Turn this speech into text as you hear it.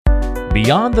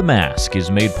Beyond the Mask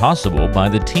is made possible by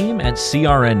the team at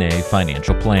CRNA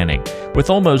Financial Planning. With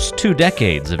almost 2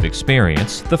 decades of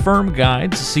experience, the firm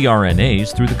guides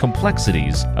CRNAs through the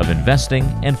complexities of investing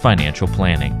and financial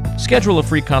planning. Schedule a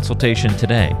free consultation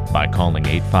today by calling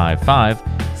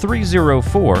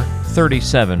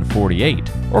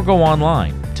 855-304-3748 or go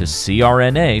online to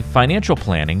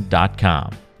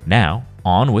crnafinancialplanning.com. Now,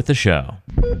 on with the show.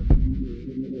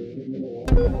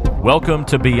 Welcome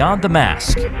to Beyond the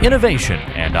Mask, Innovation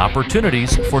and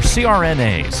Opportunities for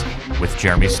CRNAs with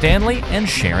Jeremy Stanley and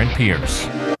Sharon Pierce.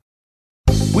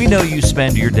 We know you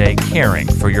spend your day caring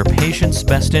for your patient's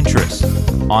best interests.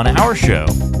 On our show,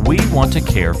 we want to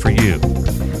care for you.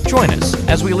 Join us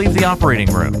as we leave the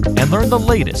operating room and learn the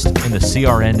latest in the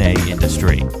CRNA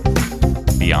industry.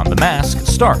 Beyond the Mask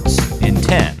starts in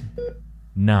 10,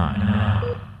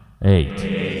 9,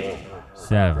 8,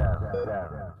 7.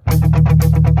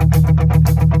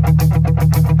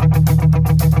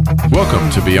 Welcome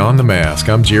to Beyond the Mask.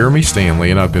 I'm Jeremy Stanley,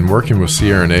 and I've been working with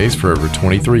CRNAs for over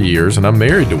 23 years, and I'm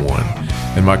married to one.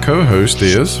 And my co-host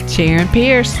is Sharon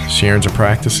Pierce. Sharon's a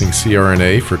practicing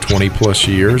CRNA for 20 plus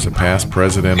years, a past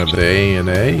president of the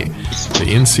AANA, the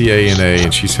NCANA,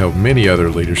 and she's held many other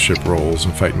leadership roles.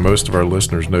 In fact, most of our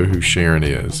listeners know who Sharon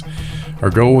is. Our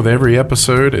goal with every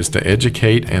episode is to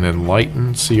educate and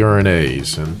enlighten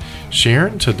CRNAs. And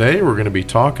Sharon, today we're going to be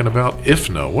talking about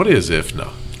IFNA. What is IFNA?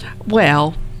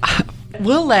 Well,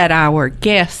 we'll let our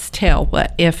guests tell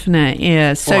what IFNA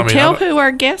is. So tell who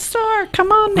our guests are.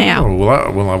 Come on now. Oh,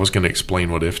 I was going to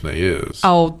explain what IFNA is.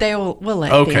 Oh, we'll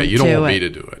let them do it. Okay, you don't want me to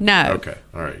do it. No. Okay,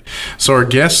 all right. So our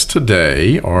guests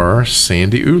today are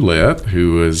Sandy Ouellette,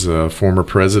 who is a former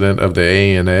president of the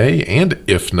AANA and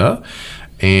IFNA,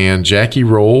 and Jackie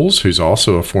Rolls, who's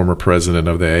also a former president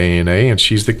of the AANA, and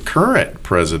she's the current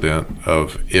president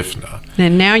of IFNA.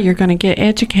 And now you're going to get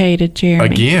educated,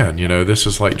 Jeremy. Again, this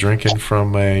is like drinking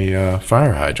from a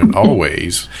fire hydrant,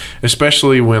 always,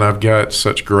 especially when I've got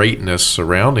such greatness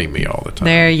surrounding me all the time.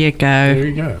 There you go. There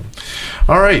you go.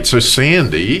 All right, so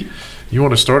Sandy, you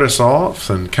want to start us off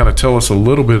and kind of tell us a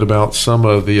little bit about some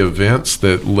of the events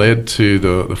that led to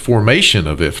the formation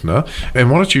of IFNA.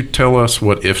 And why don't you tell us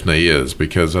what IFNA is?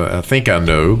 Because I think I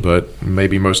know, but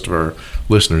maybe most of our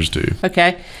listeners do.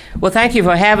 Okay. Well, thank you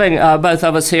for having both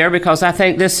of us here, because I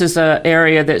think this is an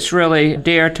area that's really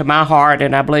dear to my heart,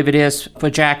 and I believe it is for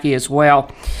Jackie as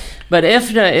well. But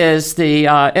IFNA is the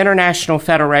International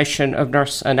Federation of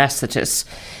Nurse Anesthetists.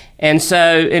 And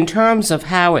so in terms of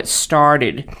how it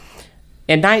started,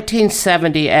 in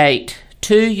 1978,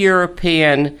 2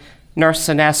 European nurse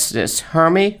anesthetists,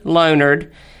 Hermie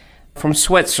Leonard from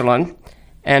Switzerland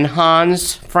and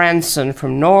Hans Fransen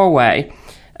from Norway,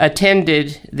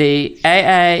 attended the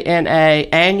AANA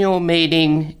annual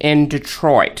meeting in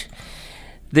Detroit.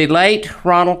 The late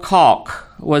Ronald Kalk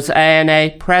was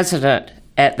AANA president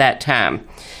at that time.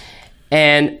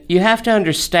 And you have to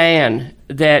understand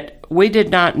that we did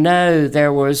not know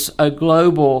there was a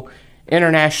global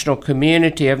international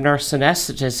community of nurse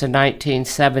anesthetists in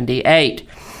 1978.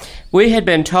 We had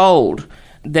been told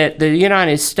that the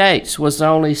United States was the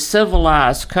only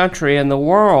civilized country in the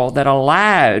world that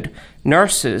allowed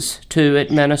nurses to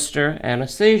administer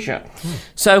anesthesia.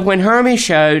 So when Hermie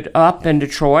showed up in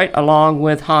Detroit along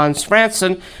with Hans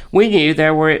Fransen, we knew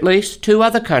there were at least 2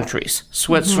 other countries,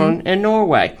 Switzerland and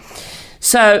Norway.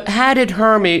 So how did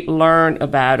Hermie learn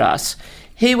about us?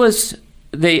 He was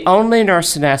the only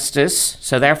nurse anesthetist,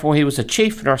 so therefore he was a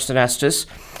chief nurse anesthetist,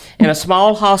 in a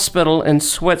small hospital in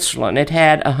Switzerland. It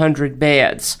had 100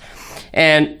 beds.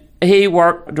 And he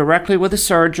worked directly with the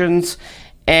surgeons,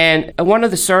 and one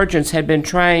of the surgeons had been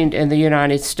trained in the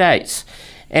United States.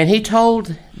 And he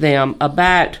told them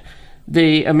about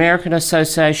the American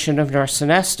Association of Nurse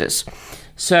Anesthetists.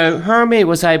 So Hermie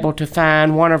was able to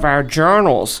find one of our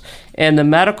journals in the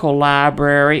medical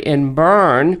library in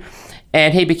Bern,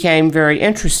 and he became very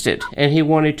interested, and he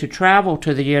wanted to travel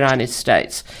to the United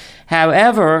States.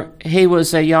 However, he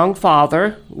was a young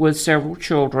father with several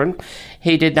children.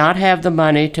 He did not have the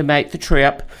money to make the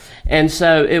trip, and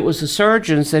so it was the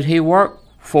surgeons that he worked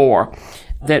for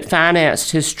that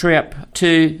financed his trip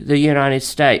to the United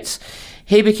States.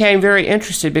 He became very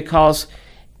interested because,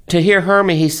 to hear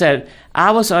Hermie, he said,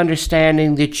 I was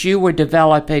understanding that you were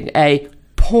developing a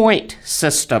point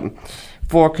system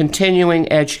for continuing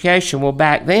education. Well,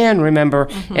 back then, remember,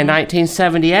 in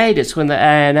 1978, it's when the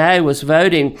AANA was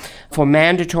voting for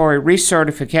mandatory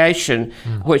recertification,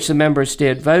 which the members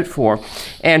did vote for.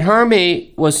 And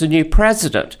Hermie was the new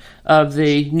president of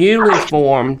the newly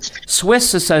formed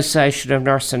Swiss Association of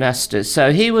Nurse Anesthetists.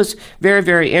 So he was very,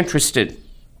 very interested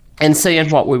in seeing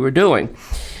what we were doing.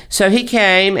 So he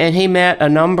came and he met a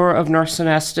number of nurse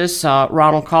anesthetists.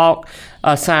 Ronald Kalk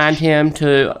assigned him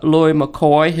to Louis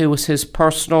McCoy, who was his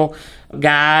personal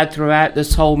guide throughout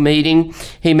this whole meeting.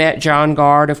 He met John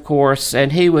Gard, of course,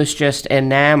 and he was just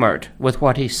enamored with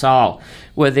what he saw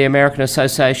with the American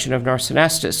Association of Nurse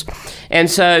Anesthetists. And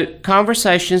so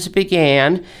conversations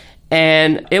began,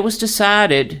 and it was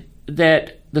decided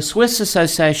that the Swiss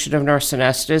Association of Nurse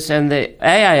Anesthetists and the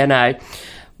AANA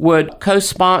would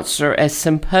co-sponsor a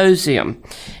symposium.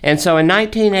 And so in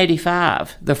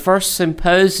 1985, the first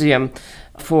symposium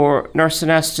for nurse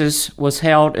anesthetists was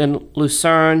held in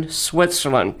Lucerne,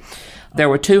 Switzerland. There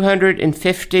were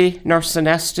 250 nurse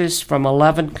anesthetists from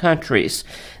 11 countries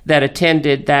that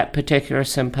attended that particular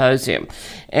symposium.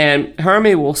 And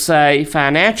Hermie will say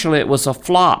financially it was a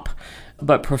flop,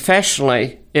 but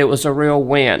professionally it was a real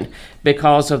win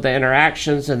because of the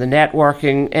interactions and the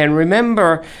networking. And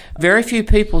remember, very few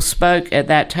people spoke at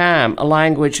that time a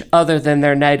language other than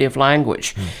their native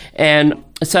language. And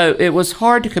so it was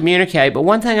hard to communicate. But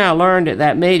one thing I learned at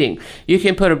that meeting, you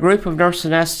can put a group of nurse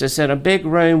anesthetists in a big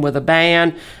room with a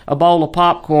band, a bowl of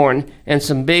popcorn, and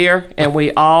some beer, and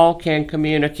we all can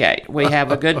communicate. We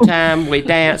have a good time, we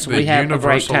dance, we have a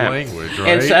great time. Language,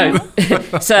 right?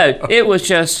 And so it was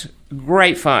just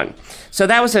great fun. So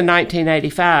that was in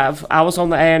 1985. I was on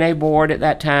the ANA board at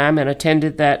that time and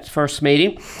attended that first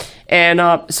meeting. And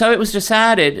so it was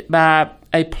decided by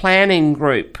a planning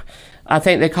group. I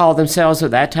think they called themselves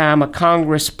at that time a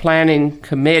Congress Planning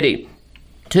Committee,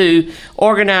 to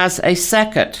organize a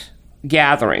second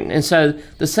gathering. And so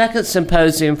the second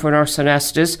symposium for nurse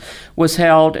anesthetists was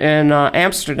held in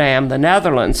Amsterdam, the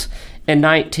Netherlands, in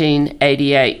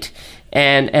 1988.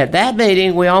 And at that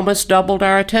meeting, we almost doubled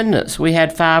our attendance. We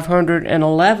had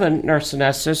 511 nurse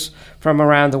anesthetists from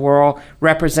around the world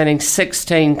representing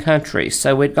 16 countries.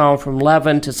 So we'd gone from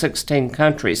 11 to 16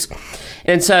 countries.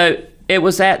 And so it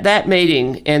was at that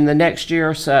meeting in the next year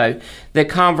or so that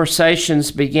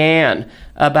conversations began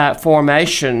about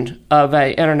formation of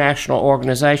an international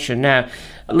organization. Now,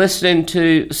 listening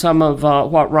to some of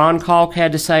what Ron Kalk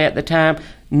had to say at the time,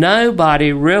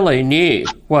 nobody really knew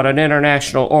what an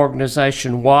international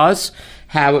organization was,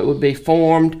 how it would be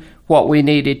formed, what we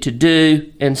needed to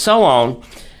do, and so on.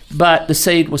 But the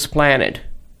seed was planted.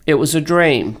 It was a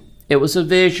dream. It was a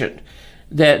vision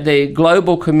that the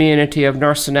global community of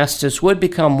nurse anesthetists would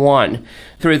become one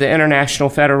through the International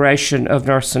Federation of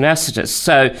Nurse Anesthetists.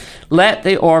 So let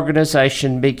the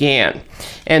organization begin.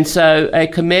 And so a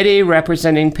committee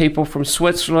representing people from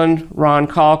Switzerland, Ron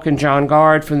Kalk and John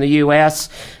Gard from the U.S.,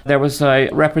 there was a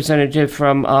representative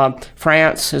from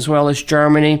France as well as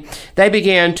Germany. They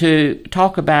began to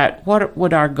talk about what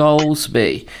would our goals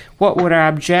be, what would our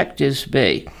objectives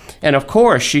be. And of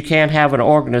course, you can't have an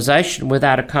organization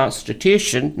without a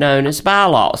constitution known as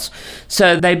bylaws.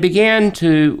 So they began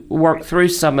to work through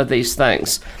some of these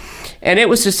things. And it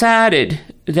was decided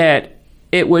that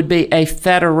it would be a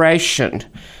federation.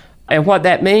 And what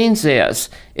that means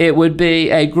is it would be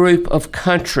a group of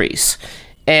countries.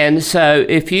 And so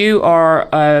if you are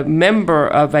a member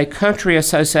of a country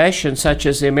association, such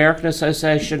as the American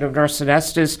Association of Nurse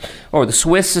Anesthetists or the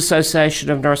Swiss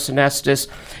Association of Nurse Anesthetists,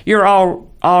 you're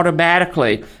all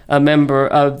automatically a member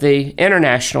of the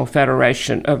International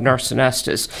Federation of Nurse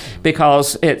Anesthetists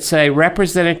because it's a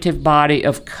representative body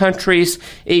of countries.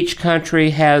 Each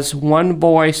country has one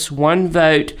voice, one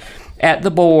vote at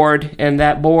the board, and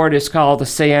that board is called the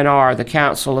CNR, the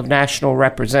Council of National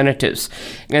Representatives.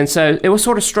 And so it was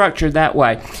sort of structured that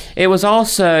way. It was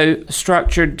also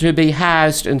structured to be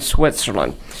housed in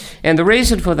Switzerland. And the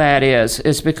reason for that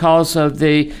is because of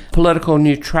the political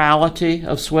neutrality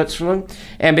of Switzerland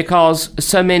and because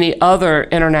so many other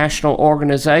international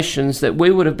organizations that we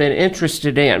would have been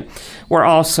interested in were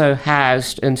also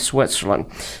housed in Switzerland.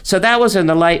 So that was in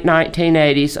the late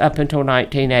 1980s up until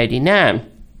 1989.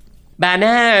 By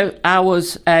now, I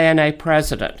was ANA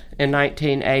president in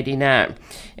 1989,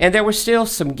 and there were still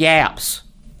some gaps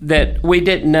that we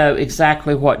didn't know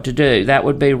exactly what to do. That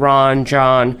would be Ron,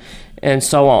 John, and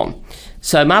so on.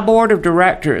 So my board of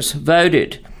directors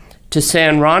voted to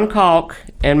send Ron Kalk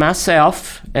and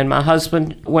myself, and my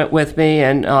husband went with me,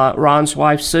 and Ron's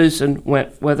wife Susan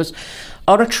went with us,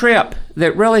 on a trip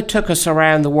that really took us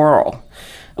around the world.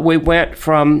 We went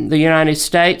from the United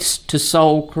States to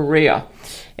Seoul, Korea.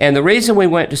 And the reason we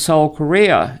went to Seoul,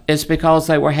 Korea is because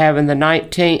they were having the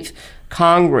 19th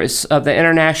Congress of the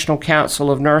International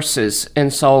Council of Nurses in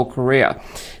Seoul, Korea.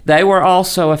 They were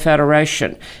also a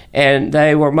federation, and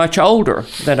they were much older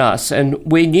than us. And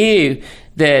we knew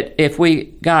that if we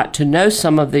got to know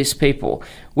some of these people,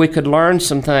 we could learn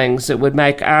some things that would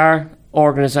make our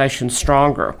organization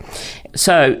stronger.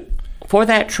 So for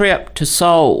that trip to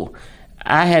Seoul,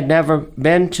 I had never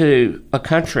been to a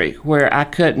country where I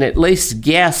couldn't at least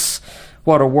guess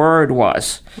what a word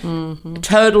was. Mm-hmm.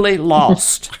 Totally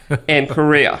lost in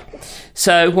Korea.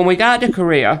 So when we got to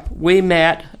Korea, we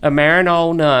met a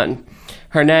Maryknoll nun.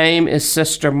 Her name is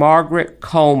Sister Margaret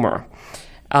Comer.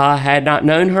 I had not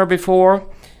known her before,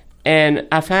 and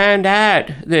I found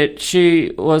out that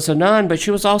she was a nun, but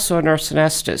she was also a nurse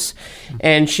anesthetist.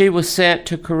 And she was sent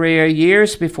to Korea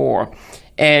years before,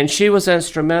 and she was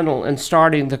instrumental in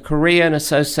starting the Korean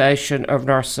Association of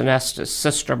Nurse Anesthetists,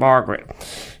 Sister Margaret.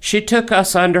 She took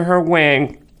us under her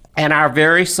wing, and our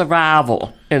very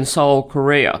survival in Seoul,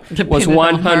 Korea was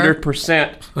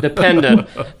 100% dependent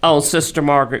on Sister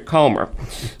Margaret Comer.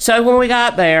 So when we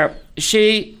got there,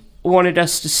 she wanted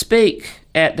us to speak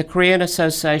at the Korean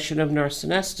Association of Nurse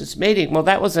Anesthetists meeting. Well,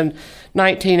 that was in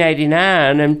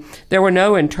 1989, and there were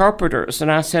no interpreters. And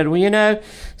I said, well, you know,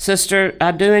 Sister,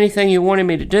 I'd do anything you wanted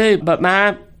me to do, but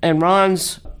my and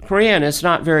Ron's Korean is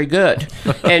not very good.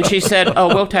 And she said, oh,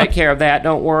 we'll take care of that.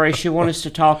 Don't worry. She wanted us to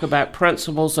talk about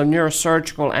principles of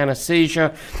neurosurgical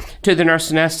anesthesia to the nurse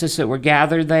anesthetists that were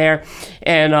gathered there.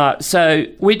 And so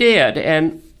we did.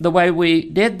 And the way we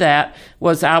did that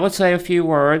was I would say a few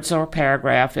words or a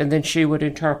paragraph, and then she would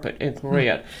interpret in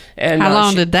Korean. And how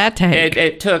long did that take?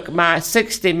 It took my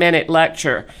 60-minute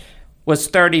lecture was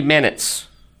 30 minutes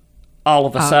all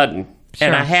of a sudden. Sure.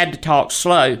 And I had to talk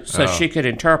slow so she could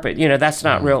interpret. You know, that's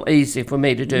not real easy for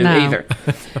me to do either.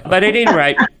 But at any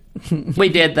rate, we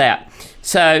did that.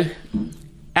 So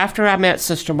after I met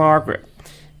Sister Margaret,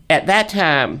 at that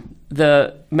time,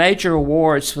 the major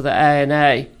awards for the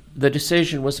ANA, the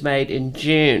decision was made in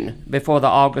June before the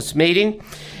August meeting.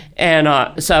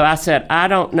 And so I said, I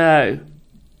don't know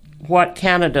what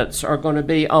candidates are going to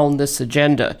be on this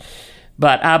agenda,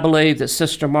 but I believe that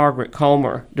Sister Margaret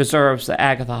Comer deserves the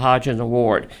Agatha Hodgins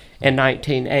Award in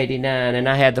 1989, and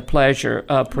I had the pleasure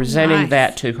of presenting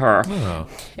that to her. Oh.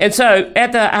 And so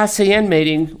at the ICN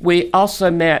meeting, we also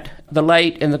met the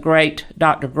late and the great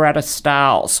Dr. Greta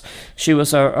Stiles. She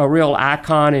was a real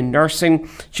icon in nursing.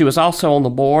 She was also on the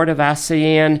board of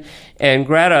ICN, and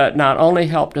Greta not only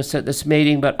helped us at this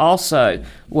meeting, but also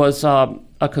was a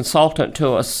consultant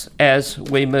to us as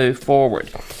we move forward.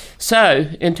 So,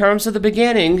 in terms of the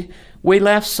beginning, we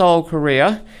left Seoul,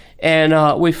 Korea,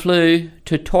 and we flew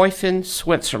to Teufen,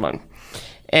 Switzerland.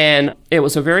 And it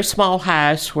was a very small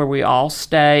house where we all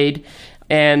stayed,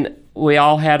 and we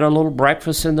all had a little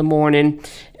breakfast in the morning,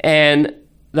 and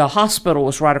the hospital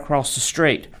was right across the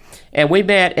street. And we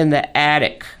met in the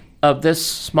attic of this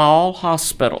small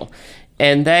hospital.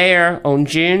 And there, on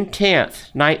June 10th,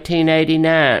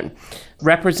 1989,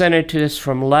 representatives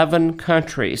from 11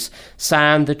 countries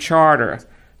signed the charter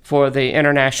for the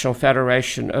International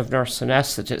Federation of Nurse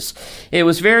Anesthetists. It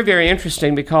was very, very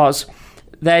interesting because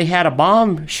they had a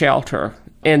bomb shelter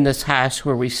in this house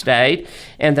where we stayed,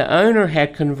 and the owner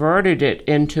had converted it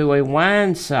into a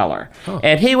wine cellar. Huh.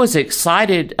 And he was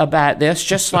excited about this,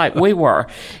 just like we were.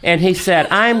 And he said,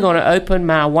 I'm going to open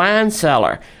my wine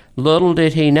cellar. Little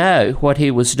did he know what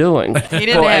he was doing for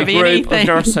a group of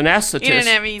nurse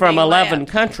anesthetists from 11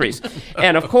 countries.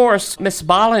 And of course, Miss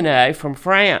Balinet from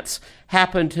France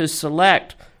happened to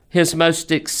select his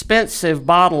most expensive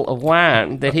bottle of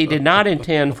wine that he did not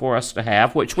intend for us to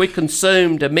have, which we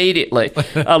consumed immediately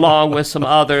along with some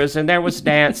others. And there was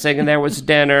dancing, and there was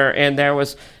dinner, and there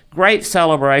was great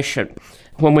celebration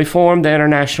when we formed the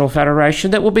International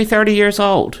Federation that will be 30 years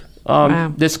old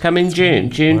this coming June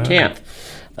 10th.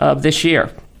 Of this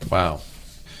year. Wow.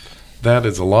 That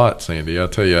is a lot, Sandy. I'll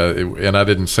tell you, and I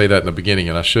didn't say that in the beginning,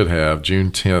 and I should have.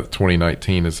 June 10th,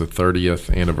 2019 is the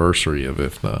 30th anniversary of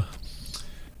IFNA.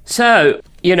 So,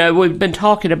 you know, we've been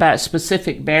talking about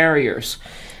specific barriers.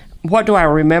 What do I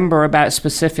remember about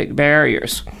specific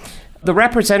barriers? The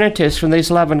representatives from these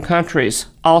 11 countries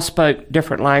all spoke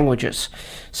different languages.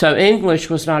 So English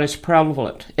was not as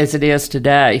prevalent as it is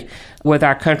today with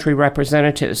our country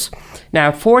representatives.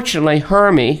 Now, fortunately,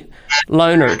 Hermie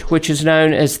Leonard, which is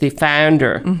known as the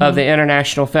founder of the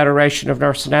International Federation of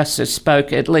Nurse Anesthetists,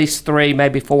 spoke at least 3,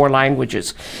 maybe 4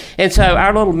 languages. And so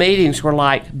our little meetings were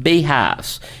like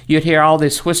beehives. You'd hear all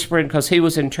this whispering because he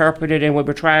was interpreted, and we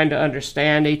were trying to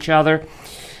understand each other.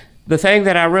 The thing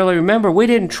that I really remember, we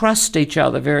didn't trust each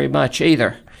other very much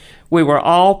either. We were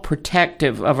all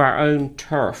protective of our own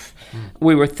turf.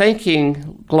 We were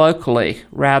thinking locally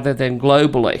rather than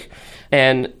globally.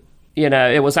 And, you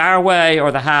know, it was our way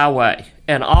or the highway.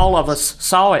 And all of us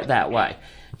saw it that way.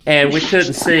 And we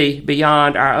couldn't see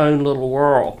beyond our own little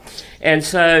world. And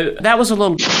so that was a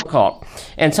little difficult.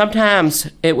 And sometimes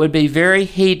it would be very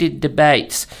heated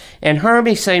debates. And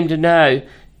Hermie seemed to know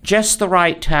just the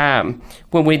right time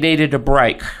when we needed a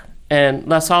break. And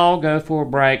let's all go for a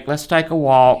break. Let's take a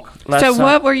walk. So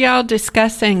what were y'all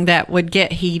discussing that would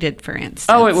get heated, for instance?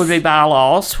 Oh, it would be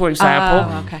bylaws, for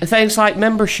example. Oh, okay. Things like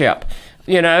membership.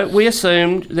 You know, we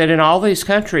assumed that in all these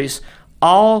countries,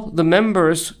 all the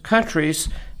members' countries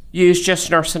use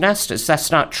just nurse anesthetists. That's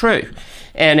not true.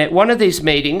 And at one of these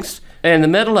meetings, in the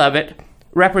middle of it,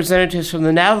 representatives from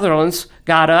the Netherlands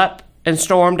got up and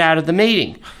stormed out of the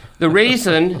meeting. The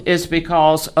reason is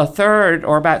because a third,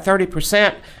 or about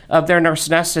 30%, of their nurse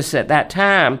anesthetists at that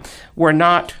time were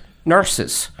not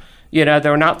nurses. You know, they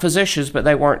were not physicians, but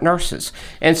they weren't nurses.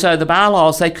 And so the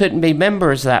bylaws, they couldn't be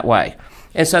members that way.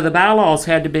 And so the bylaws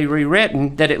had to be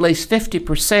rewritten that at least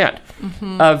 50%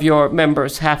 of your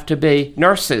members have to be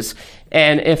nurses.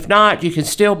 And if not, you can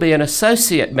still be an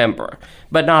associate member,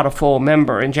 but not a full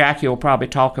member. And Jackie will probably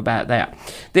talk about that.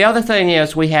 The other thing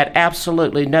is we had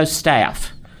absolutely no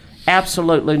staff.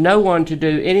 Absolutely no one to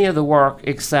do any of the work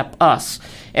except us.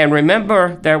 And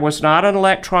remember, there was not an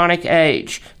electronic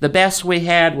age. The best we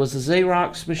had was a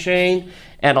Xerox machine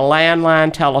and a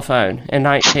landline telephone in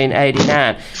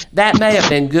 1989. That may have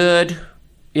been good,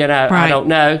 you know, right. I don't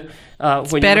know.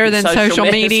 It's better than social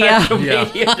media. Social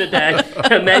media today.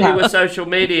 Maybe with social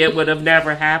media it would have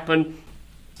never happened.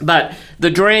 But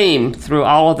the dream through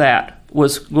all of that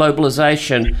was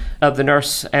globalization of the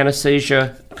nurse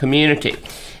anesthesia community.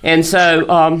 And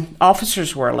so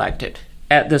officers were elected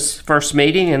at this first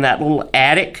meeting in that little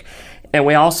attic, and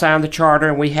we all signed the charter,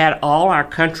 and we had all our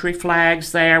country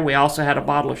flags there. We also had a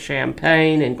bottle of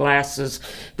champagne and glasses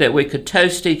that we could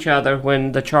toast each other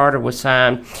when the charter was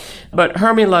signed. But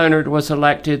Hermie Leonard was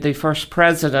elected the first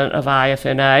president of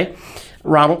IFNA.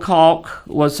 Ronald Kalk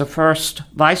was the first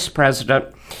vice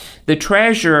president. The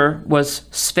treasurer was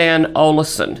Sven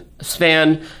Olesen.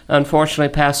 Sven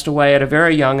unfortunately passed away at a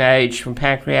very young age from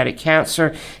pancreatic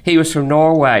cancer. He was from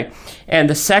Norway. And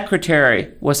the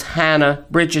secretary was Hannah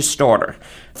Bridgesdottir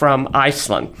from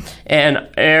Iceland. And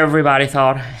everybody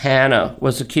thought Hannah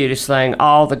was the cutest thing.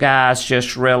 All the guys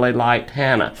just really liked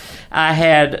Hannah. I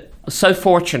had so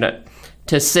fortunate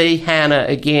to see Hannah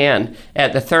again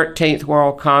at the 13th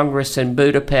World Congress in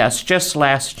Budapest just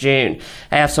last June.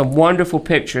 I have some wonderful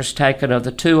pictures taken of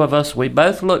the two of us. We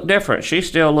both look different. She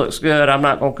still looks good. I'm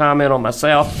not going to comment on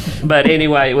myself. But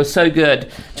anyway, it was so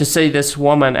good to see this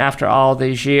woman after all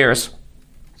these years.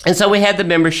 And so we had the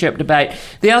membership debate.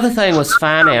 The other thing was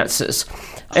finances.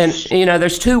 And, you know,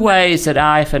 there's two ways that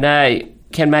IFNA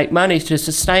can make money to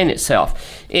sustain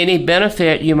itself. Any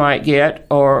benefit you might get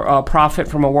or a profit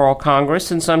from a World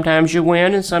Congress, and sometimes you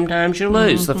win and sometimes you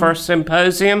lose. The first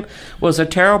symposium was a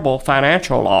terrible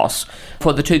financial loss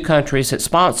for the two countries that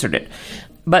sponsored it.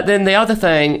 But then the other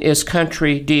thing is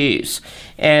country dues.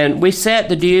 And we set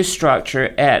the dues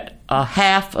structure at a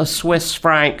half a Swiss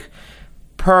franc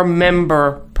per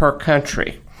member per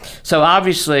country. So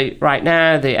obviously right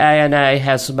now the ANA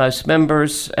has the most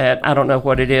members at, I don't know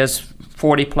what it is,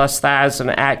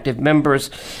 40,000+ active members.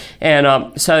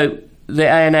 And so the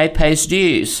ANA pays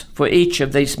dues for each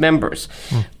of these members.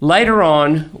 Later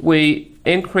on, we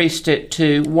increased it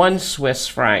to 1 Swiss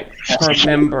franc per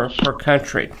member per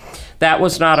country. That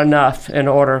was not enough in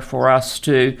order for us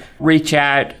to reach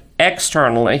out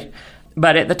externally.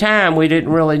 But at the time, we didn't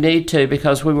really need to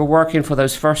because we were working for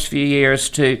those first few years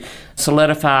to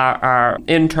solidify our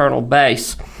internal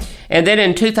base. And then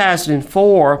in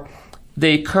 2004,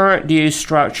 the current dues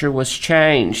structure was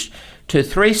changed to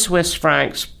 3 Swiss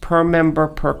francs per member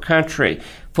per country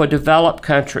for developed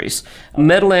countries.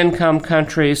 Middle-income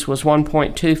countries was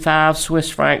 1.25 Swiss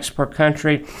francs per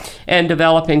country, and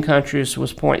developing countries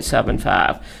was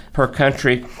 0.75 per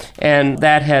country, and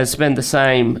that has been the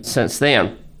same since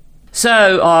then.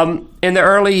 So in the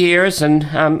early years, and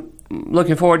I'm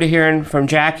looking forward to hearing from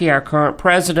Jackie, our current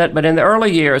president, but in the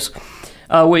early years,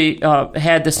 we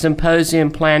had the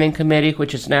Symposium Planning Committee,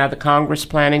 which is now the Congress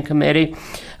Planning Committee.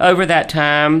 Over that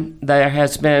time, there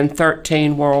has been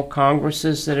 13 World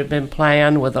Congresses that have been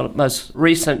planned, with the most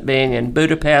recent being in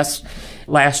Budapest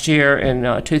last year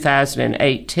in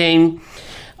 2018.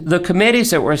 The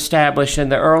committees that were established in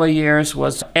the early years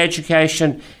was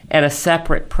education and a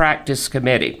separate practice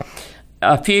committee.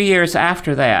 A few years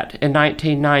after that, in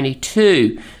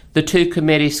 1992, the two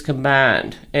committees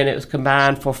combined, and it was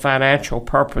combined for financial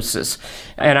purposes,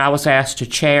 and I was asked to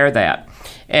chair that.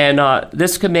 And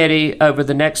this committee, over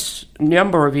the next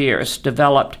number of years,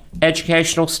 developed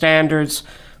educational standards,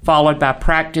 followed by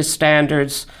practice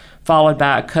standards, followed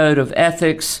by a code of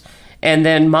ethics, and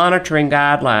then monitoring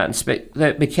guidelines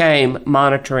that became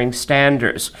monitoring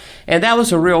standards. And that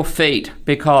was a real feat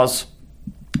because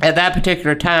At that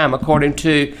particular time, according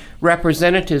to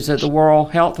representatives of the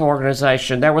World Health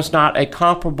Organization, there was not a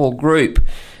comparable group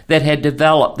that had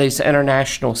developed these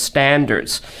international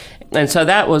standards. And so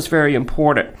that was very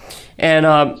important.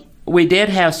 And we did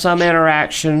have some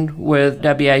interaction with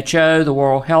WHO, the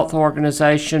World Health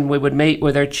Organization. We would meet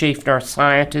with their chief nurse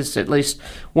scientists at least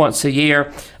once a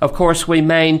year. Of course, we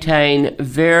maintain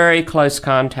very close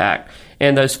contact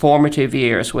in those formative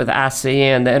years with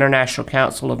ICN, the International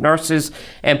Council of Nurses,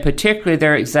 and particularly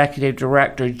their executive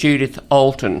director, Judith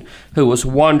Olten, who was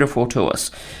wonderful to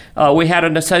us. We had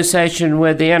an association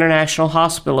with the International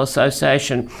Hospital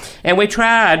Association, and we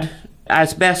tried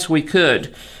as best we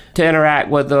could to interact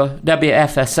with the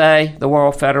WFSA, the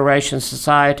World Federation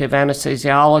Society of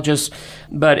Anesthesiologists,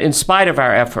 but in spite of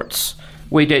our efforts,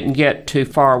 we didn't get too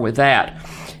far with that.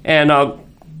 And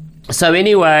so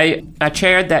anyway, I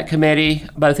chaired that committee,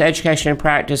 both education and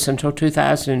practice, until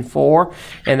 2004,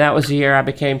 and that was the year I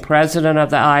became president of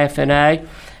the IFNA.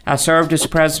 I served as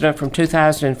president from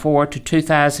 2004 to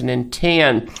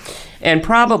 2010, and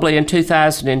probably in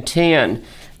 2010,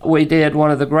 we did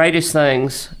one of the greatest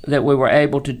things that we were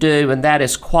able to do, and that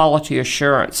is quality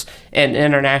assurance in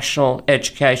international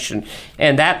education.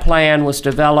 And that plan was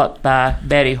developed by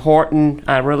Betty Horton.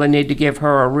 I really need to give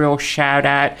her a real shout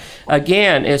out.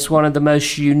 Again, it's one of the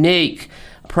most unique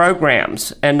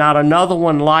programs and not another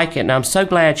one like it. And I'm so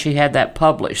glad she had that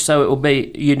published, so it will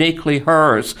be uniquely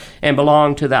hers and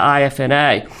belong to the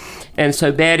IFNA. And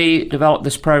so Betty developed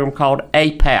this program called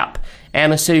APAP,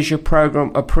 Anesthesia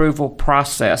Program Approval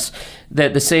Process,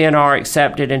 that the CNR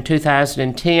accepted in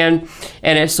 2010,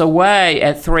 and it's a way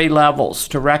at 3 levels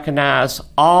to recognize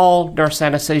all nurse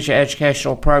anesthesia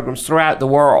educational programs throughout the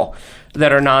world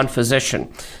that are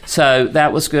non-physician. So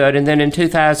that was good. And then in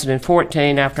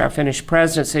 2014, after I finished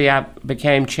presidency, I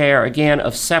became chair again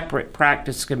of separate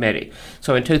practice committee.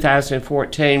 So in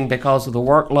 2014, because of the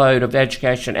workload of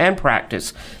education and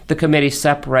practice, the committee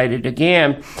separated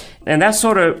again. And that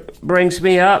sort of brings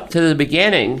me up to the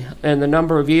beginning in the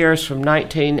number of years from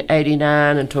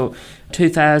 1989 until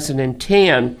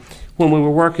 2010, when we were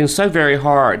working so very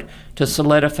hard to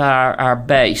solidify our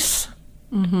base.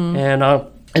 Mm-hmm.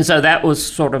 And so that was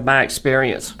sort of my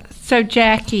experience. So,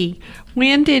 Jackie,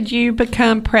 when did you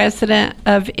become president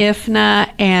of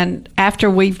IFNA? And after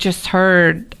we've just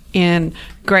heard in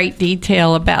great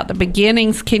detail about the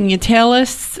beginnings, can you tell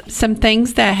us some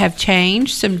things that have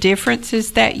changed, some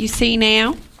differences that you see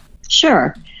now?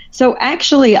 Sure. So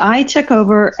actually, I took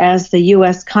over as the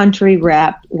U.S. country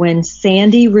rep when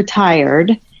Sandy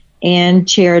retired and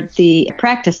chaired the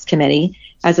practice committee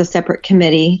as a separate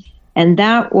committee. And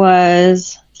that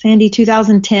was, Sandy,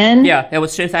 2010? Yeah, it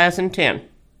was 2010.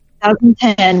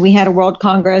 2010, we had a World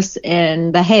Congress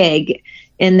in The Hague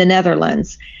in the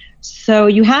Netherlands. So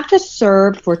you have to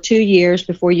serve for 2 years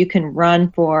before you can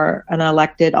run for an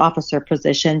elected officer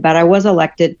position. But I was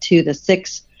elected to the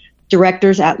 6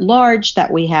 directors at large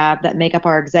that we have that make up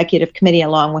our executive committee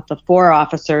along with the 4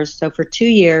 officers. So for 2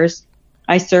 years,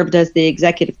 I served as the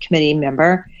executive committee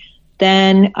member.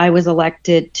 Then I was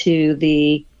elected to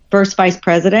the first vice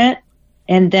president,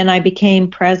 and then I became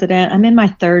president. I'm in my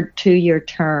 3rd 2-year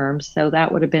term, so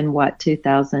that would have been,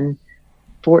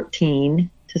 2014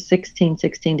 to 16,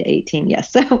 16 to 18.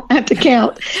 Yes, so I have to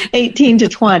count 18 to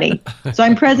 20. So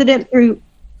I'm president through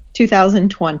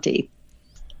 2020.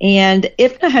 And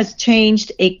IFNA has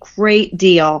changed a great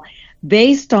deal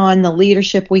based on the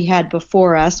leadership we had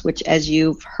before us, which, as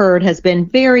you've heard, has been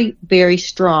very, very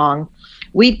strong.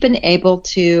 We've been able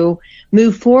to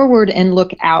move forward and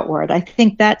look outward. I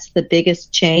think that's the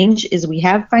biggest change, is we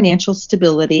have financial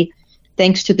stability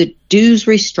thanks to the dues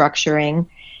restructuring.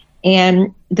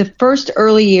 And the first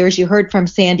early years, you heard from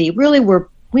Sandy, really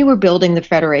we were building the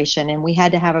Federation, and we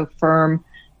had to have a firm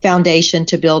foundation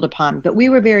to build upon. But we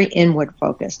were very inward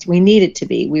focused. We needed to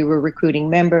be. We were recruiting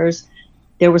members.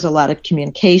 There was a lot of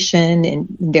communication in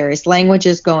various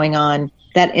languages going on.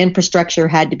 That infrastructure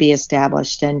had to be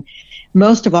established. And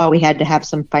most of all, we had to have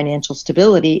some financial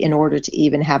stability in order to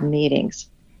even have meetings.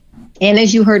 And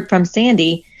as you heard from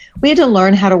Sandy, we had to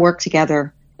learn how to work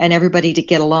together and everybody to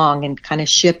get along and kind of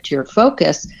shift your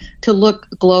focus to look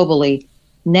globally.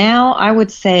 Now, I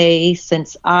would say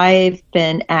since I've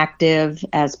been active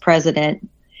as president,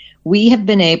 we have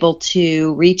been able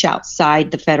to reach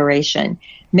outside the Federation,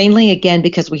 mainly, again,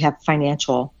 because we have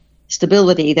financial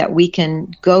stability, that we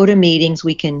can go to meetings,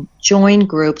 we can join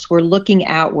groups. We're looking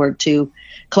outward to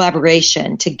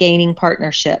collaboration, to gaining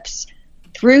partnerships.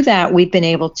 Through that, we've been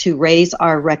able to raise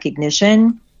our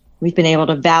recognition. We've been able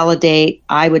to validate,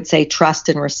 I would say, trust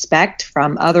and respect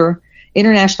from other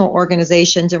international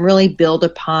organizations and really build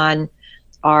upon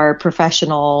our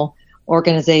professional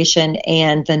organization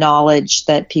and the knowledge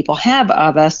that people have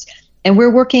of us. And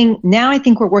I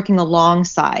think we're working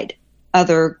alongside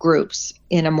other groups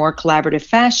in a more collaborative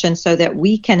fashion so that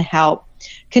we can help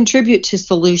contribute to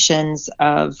solutions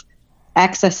of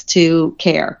access to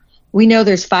care. We know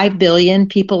there's 5 billion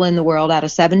people in the world out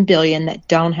of 7 billion that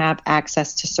don't have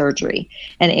access to surgery.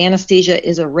 And anesthesia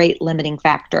is a rate limiting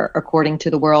factor, according to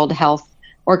the World Health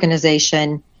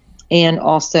Organization and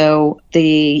also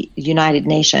the United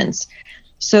Nations.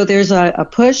 So there's a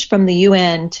push from the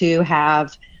UN to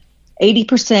have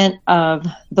 80% of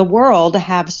the world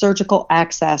have surgical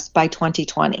access by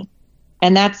 2020.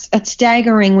 And that's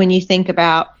staggering when you think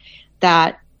about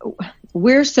that.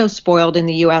 We're so spoiled in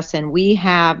the U.S. and we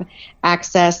have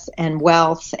access and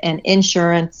wealth and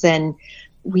insurance and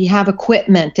we have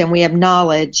equipment and we have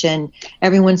knowledge and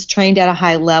everyone's trained at a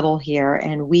high level here,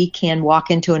 and we can walk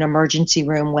into an emergency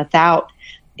room without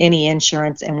any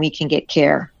insurance and we can get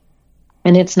care.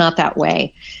 And it's not that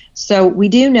way. So we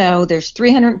do know there's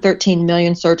 313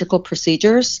 million surgical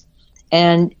procedures,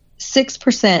 and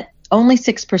only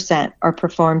 6% are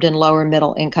performed in lower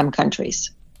middle income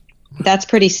countries. That's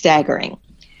pretty staggering.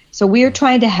 So we are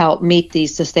trying to help meet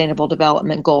these sustainable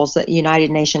development goals that the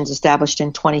United Nations established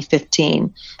in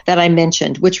 2015 that I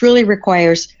mentioned, which really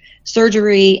requires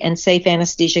surgery and safe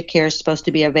anesthesia care is supposed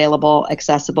to be available,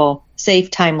 accessible,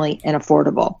 safe, timely, and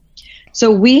affordable.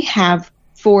 So we have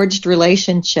forged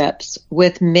relationships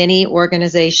with many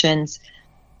organizations,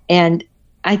 and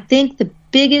I think the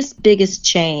biggest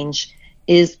change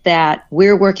is that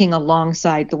we're working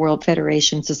alongside the World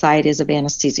Federation Societies of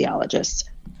Anesthesiologists.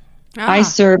 I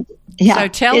serve. Yeah, so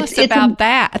tell us about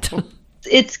that.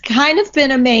 It's kind of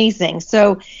been amazing.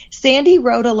 So Sandy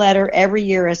wrote a letter every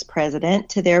year as president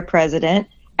to their president,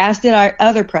 as did our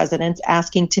other presidents,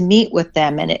 asking to meet with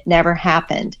them, and it never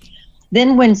happened.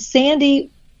 Then when Sandy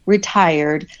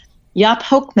retired, Jaap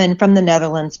Hoekman from the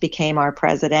Netherlands became our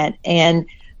president, and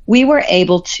we were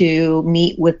able to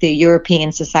meet with the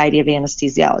European Society of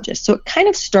Anesthesiologists. So it kind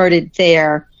of started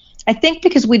there, I think,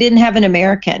 because we didn't have an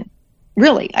American.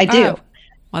 Really, I do. Oh,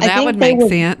 well, that would make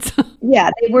sense. Yeah,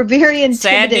 they were very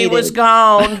intimidated. Sandy was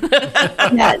gone.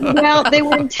 Yeah, well, they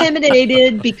were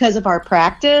intimidated because of our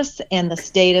practice and the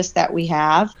status that we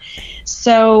have.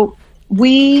 So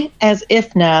we, as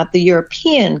IFNA, the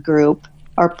European group,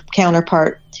 our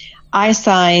counterpart, I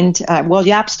assigned,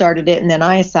 Jaap started it, and then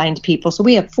I assigned people. So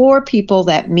we have 4 people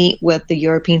that meet with the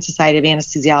European Society of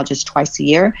Anesthesiologists twice a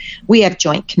year. We have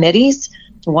joint committees.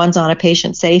 One's on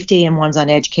patient safety and one's on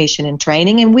education and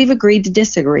training, and we've agreed to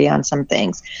disagree on some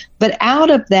things. But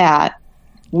out of that,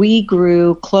 we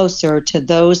grew closer to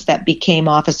those that became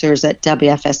officers at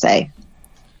WFSA,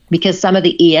 because some of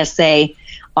the ESA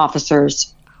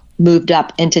officers moved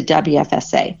up into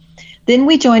WFSA. Then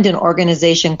we joined an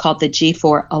organization called the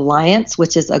G4 Alliance,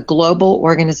 which is a global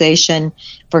organization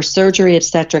for surgery,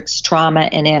 obstetrics, trauma,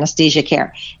 and anesthesia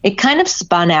care. It kind of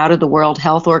spun out of the World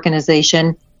Health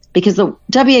Organization because the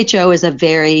WHO is a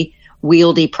very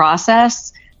wieldy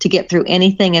process to get through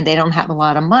anything, and they don't have a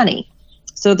lot of money.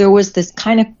 So there was this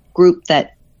kind of group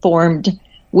that formed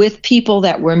with people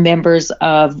that were members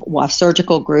of a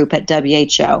surgical group at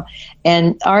WHO.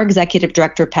 And our executive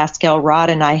director, Pascal Rod,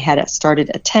 and I had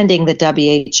started attending the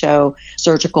WHO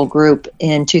surgical group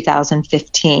in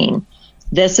 2015.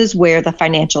 This is where the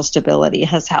financial stability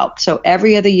has helped. So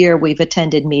every other year we've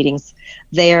attended meetings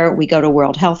there. We go to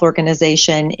World Health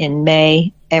Organization in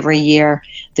May every year,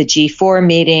 the G4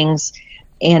 meetings,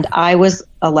 and I was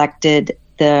elected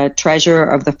the treasurer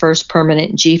of the first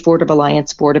permanent G4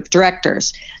 Alliance Board of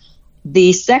Directors.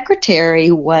 The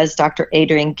secretary was Dr.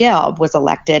 Adrian Gelb, was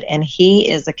elected, and he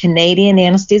is a Canadian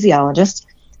anesthesiologist,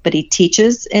 but he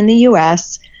teaches in the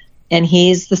U.S., and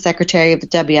he's the secretary of the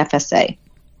WFSA.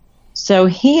 So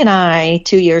he and I,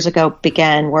 2 years ago,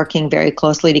 began working very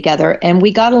closely together, and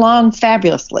we got along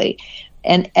fabulously.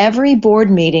 And every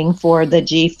board meeting for the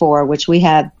G4, which we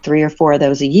had 3 or 4 of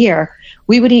those a year,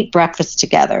 we would eat breakfast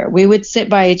together. We would sit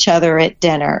by each other at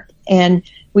dinner. And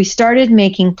we started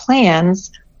making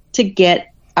plans to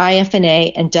get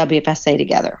IFNA and WFSA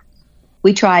together.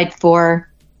 We tried for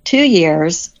 2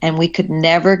 years, and we could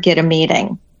never get a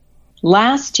meeting.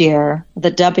 Last year,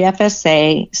 the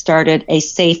WFSA started a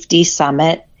safety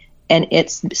summit, and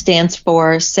it stands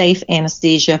for Safe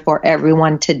Anesthesia for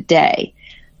Everyone Today.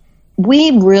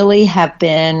 We really have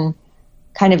been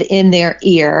kind of in their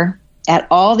ear at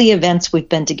all the events we've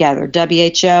been together,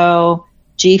 WHO,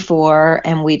 G4,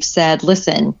 and we've said,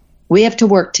 listen, we have to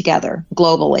work together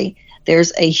globally.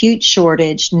 There's a huge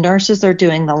shortage. Nurses are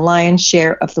doing the lion's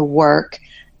share of the work,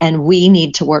 and we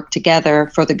need to work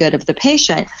together for the good of the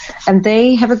patient. And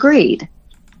they have agreed.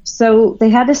 So they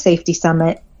had a safety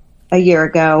summit a year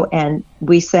ago, and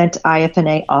we sent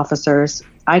IFNA officers.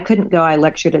 I couldn't go. I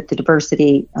lectured at the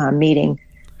diversity meeting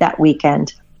that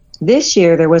weekend. This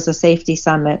year, there was a safety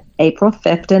summit April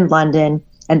 5th in London,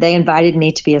 and they invited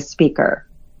me to be a speaker.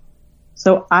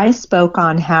 So I spoke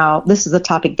on how, this is a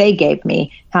topic they gave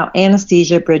me, how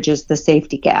anesthesia bridges the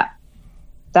safety gap.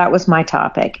 That was my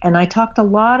topic. And I talked a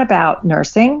lot about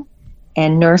nursing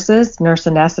and nurses, nurse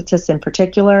anesthetists in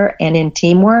particular, and in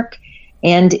teamwork,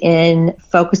 and in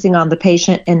focusing on the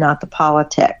patient and not the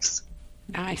politics.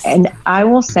 Nice. And I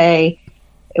will say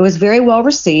it was very well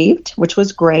received, which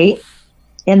was great.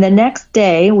 And the next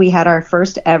day, we had our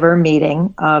first ever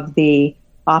meeting of the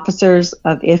officers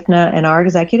of IFNA and our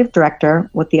executive director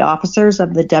with the officers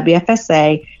of the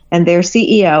WFSA and their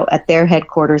CEO at their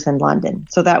headquarters in London.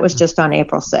 So that was just on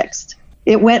April 6th.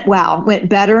 It went well, went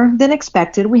better than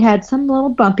expected. We had some little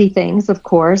bumpy things, of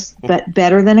course, but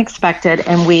better than expected.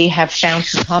 And we have found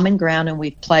some common ground, and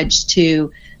we've pledged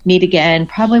to meet again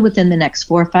probably within the next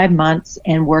 4 or 5 months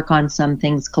and work on some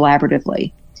things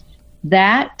collaboratively.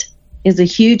 That is a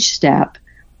huge step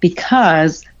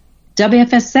because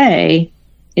WFSA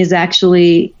is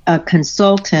actually a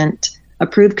consultant,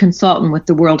 approved consultant with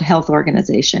the World Health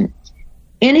Organization.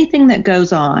 Anything that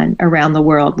goes on around the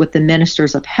world with the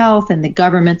ministers of health and the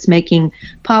governments making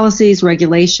policies,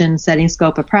 regulations, setting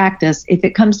scope of practice, if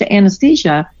it comes to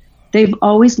anesthesia, they've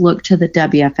always looked to the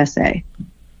WFSA.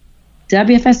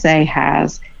 WFSA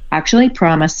has actually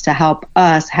promised to help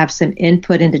us have some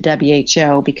input into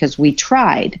WHO because we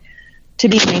tried to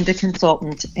be named a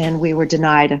consultant and we were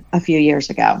denied a few years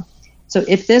ago. So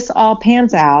if this all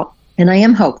pans out, and I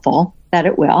am hopeful that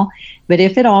it will, but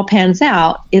if it all pans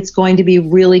out, it's going to be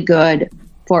really good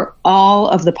for all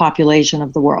of the population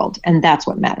of the world, and that's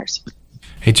what matters.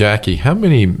 Hey, Jackie, how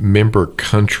many member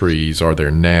countries are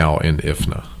there now in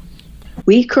IFNA?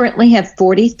 We currently have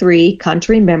 43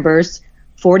 country members,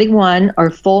 41 are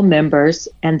full members,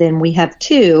 and then we have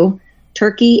 2,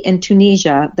 Turkey and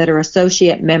Tunisia, that are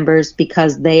associate members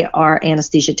because they are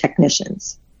anesthesia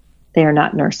technicians. They are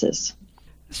not nurses.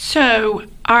 So,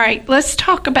 all right, let's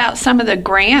talk about some of the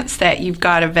grants that you've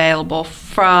got available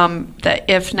from the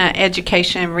IFNA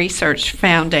Education and Research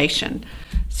Foundation.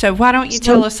 So why don't you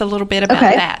tell us a little bit about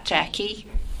that, Jackie?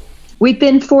 We've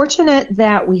been fortunate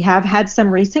that we have had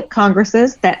some recent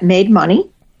congresses that made money.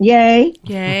 Yay.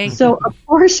 Yay. So a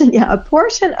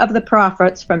portion of the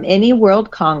profits from any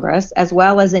World Congress, as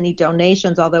well as any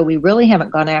donations, although we really haven't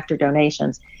gone after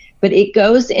donations, but it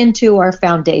goes into our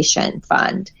foundation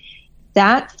fund.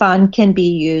 That fund can be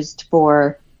used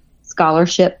for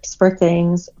scholarships for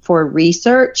things, for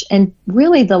research, and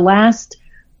really the last,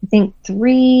 I think,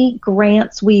 3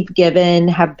 grants we've given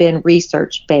have been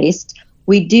research-based.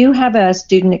 We do have a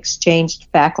student exchange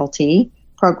faculty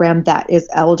program that is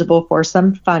eligible for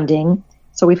some funding.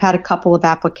 So we've had a couple of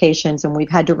applications, and we've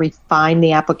had to refine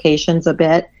the applications a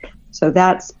bit. So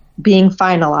that's being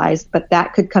finalized, but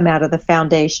that could come out of the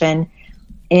foundation.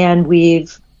 And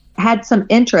we've had some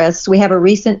interest. We have a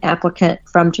recent applicant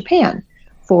from Japan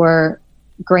for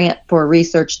grant for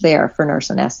research there for nurse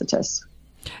anesthetists.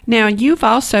 Now, you've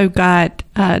also got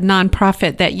a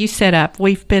nonprofit that you set up.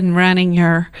 We've been running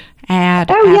your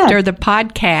ad after the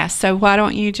podcast. So why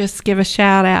don't you just give a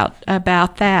shout out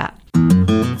about that?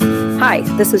 Hi,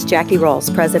 this is Jackie Rolls,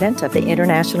 President of the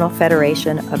International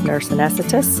Federation of Nurse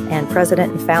Anesthetists and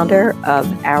President and founder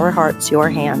of Our Hearts, Your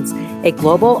Hands, a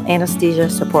global anesthesia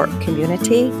support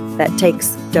community that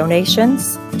takes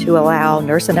donations to allow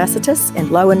nurse anesthetists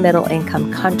in low and middle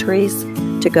income countries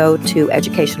to go to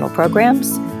educational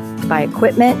programs, buy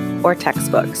equipment, or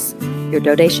textbooks. Your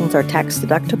donations are tax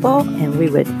deductible, and we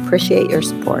would appreciate your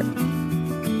support.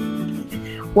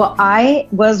 Well, I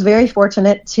was very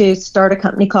fortunate to start a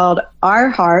company called Our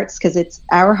Hearts, because it's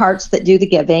our hearts that do the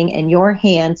giving, and Your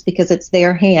Hands because it's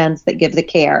their hands that give the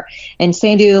care. And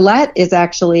Sandy Ouellette is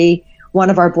actually one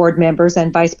of our board members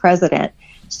and vice president.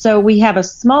 So we have a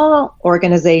small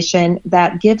organization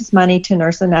that gives money to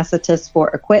nurse anesthetists for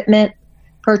equipment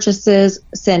purchases,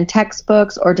 send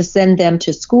textbooks, or to send them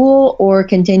to school or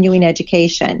continuing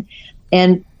education.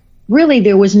 And really,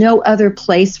 there was no other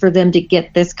place for them to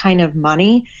get this kind of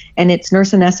money, and it's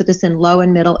nurse anesthetists in low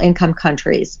and middle income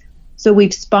countries. So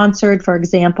we've sponsored, for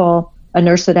example, a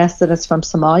nurse anesthetist from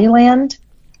Somaliland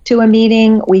to a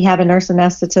meeting. We have a nurse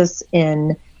anesthetist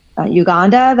in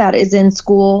Uganda that is in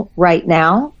school right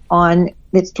now.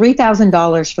 It's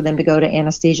 $3,000 for them to go to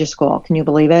anesthesia school. Can you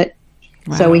believe it?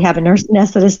 Wow. So we have a nurse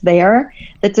anesthetist there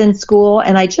that's in school.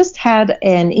 And I just had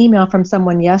an email from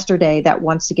someone yesterday that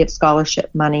wants to give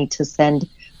scholarship money to send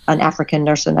an African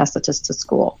nurse anesthetist to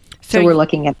school. So we're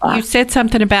looking at that. You said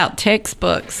something about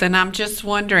textbooks, and I'm just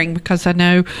wondering because I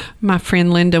know my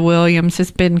friend Linda Williams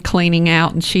has been cleaning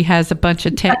out, and she has a bunch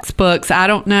of textbooks. I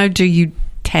don't know, do you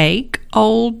take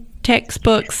old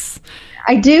textbooks?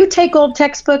 I do take old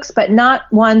textbooks, but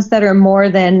not ones that are more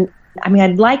than,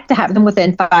 I'd like to have them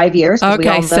within 5 years.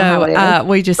 Okay, so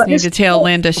we just need to tell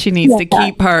Linda she needs to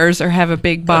keep hers or have a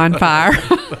big bonfire.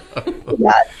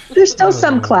 Yeah, there's still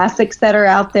some classics that are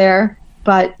out there,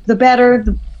 but the better,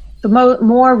 the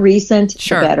more recent,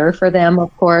 the better for them,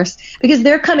 of course, because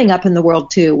they're coming up in the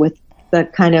world too with the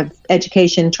kind of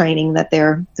education training that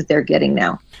they're getting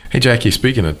now. Hey, Jackie,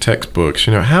 speaking of textbooks,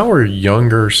 how are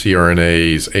younger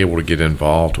CRNAs able to get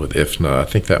involved with IFNA? I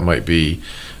think that might be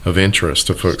of interest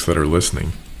to folks that are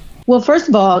listening. Well, first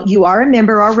of all, you are a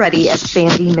member already, as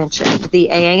Sandy mentioned. The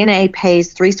AANA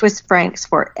pays 3 Swiss francs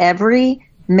for every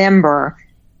member,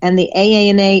 and the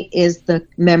AANA is the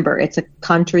member. It's a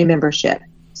country membership.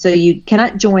 So you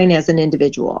cannot join as an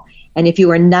individual. And if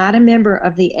you are not a member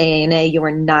of the AANA, you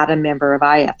are not a member of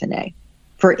IFNA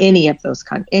for any of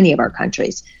our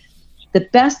countries. The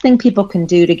best thing people can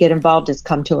do to get involved is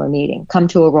come to a meeting, come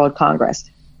to a World Congress.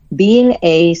 Being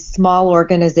a small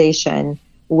organization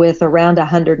with around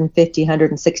 $150,000,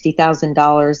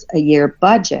 $160,000 a year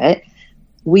budget,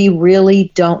 we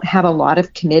really don't have a lot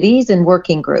of committees and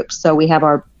working groups. So we have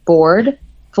our board,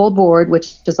 full board,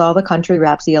 which is all the country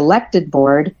reps, the elected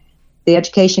board, the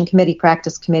Education Committee,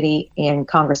 Practice Committee, and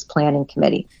Congress Planning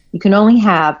Committee. You can only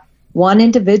have one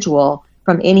individual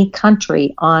from any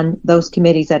country on those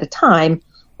committees at a time,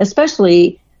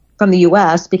 especially from the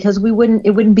U.S., because it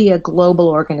wouldn't be a global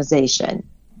organization.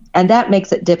 And that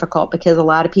makes it difficult because a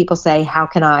lot of people say, how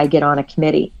can I get on a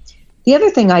committee? The other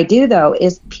thing I do, though,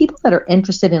 is people that are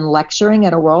interested in lecturing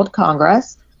at a World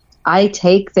Congress, I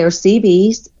take their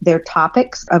CVs, their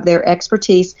topics of their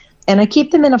expertise, and I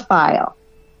keep them in a file.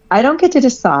 I don't get to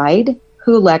decide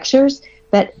who lectures,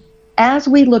 but as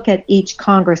we look at each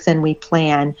Congress and we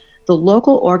plan, the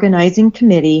local organizing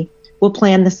committee will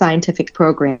plan the scientific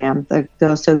program, the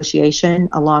association,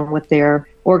 along with their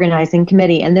organizing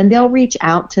committee, and then they'll reach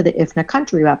out to the IFNA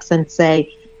country reps and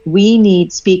say, we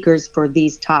need speakers for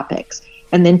these topics.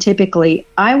 And then typically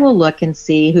I will look and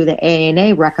see who the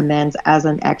AANA recommends as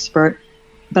an expert,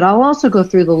 but I'll also go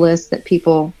through the list of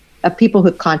people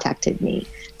who've contacted me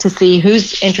to see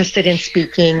who's interested in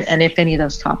speaking and if any of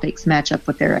those topics match up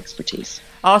with their expertise.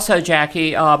 Also,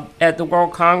 Jackie, at the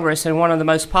World Congress, and one of the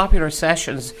most popular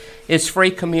sessions is free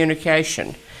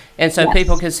communication. And so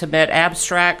people can submit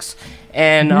abstracts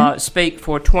and speak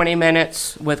for 20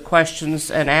 minutes with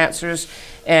questions and answers.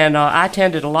 And I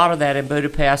attended a lot of that in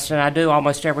Budapest, and I do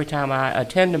almost every time I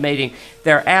attend a meeting.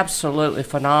 They're absolutely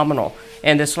phenomenal.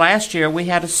 And this last year, we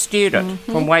had a student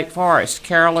from Wake Forest,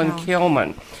 Carolyn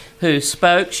Kilman, who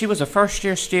spoke. She was a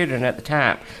first-year student at the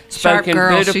time. Spoke in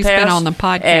Budapest. She's been on the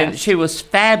podcast. And she was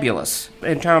fabulous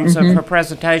in terms of her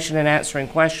presentation and answering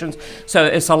questions. So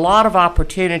it's a lot of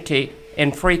opportunity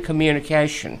in free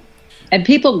communication. And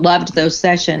people loved those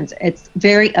sessions. It's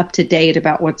very up-to-date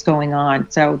about what's going on.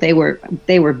 So they were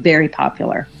very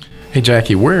popular. Hey,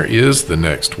 Jackie, where is the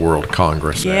next World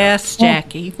Congress at? Yes,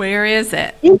 Jackie, where is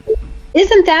it?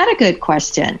 Isn't that a good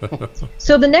question?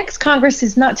 So the next Congress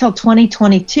is not till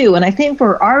 2022, and I think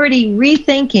we're already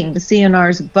rethinking the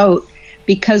CNR's vote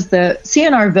because the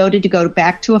CNR voted to go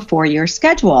back to a 4-year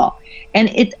schedule. And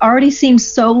it already seems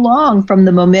so long from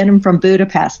the momentum from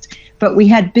Budapest. But we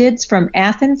had bids from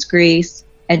Athens, Greece,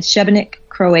 and Šibenik,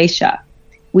 Croatia.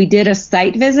 We did a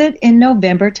site visit in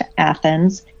November to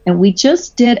Athens, and we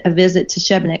just did a visit to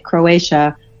Šibenik,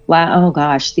 Croatia,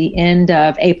 the end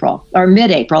of April, or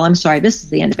mid-April. I'm sorry, this is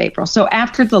the end of April. So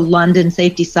after the London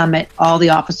Safety Summit, all the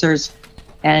officers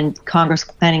and Congress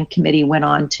Planning Committee went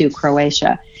on to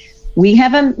Croatia. We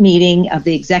have a meeting of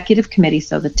the executive committee,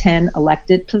 so the 10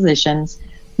 elected positions,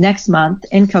 next month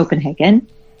in Copenhagen,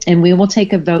 and we will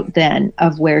take a vote then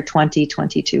of where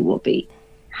 2022 will be.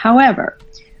 However,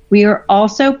 we are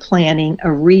also planning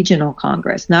a regional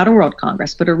Congress, not a World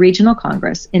Congress, but a regional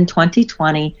Congress in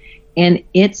 2020, and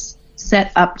it's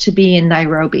set up to be in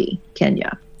Nairobi,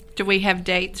 Kenya. Do we have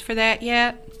dates for that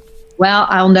yet? Well,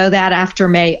 I'll know that after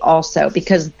May also,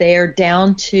 because they're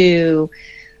down to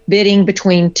bidding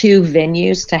between 2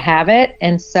 venues to have it.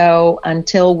 And so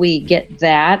until we get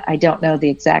that, I don't know the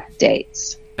exact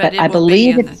dates. But I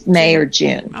believe it's May or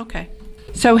June. Okay.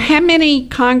 So how many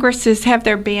Congresses have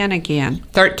there been again?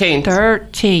 13.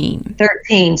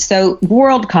 13. So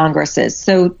World Congresses.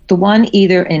 So the one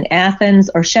either in Athens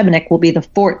or Šibenik will be the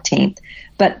 14th.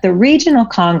 But the Regional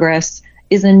Congress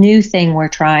is a new thing we're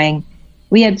trying.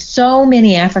 we had so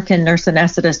many African nurse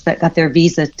anesthetists that got their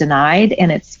visas denied,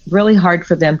 and it's really hard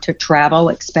for them to travel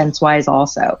expense-wise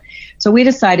also. So we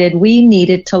decided we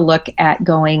needed to look at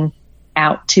going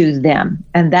out to them,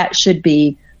 and that should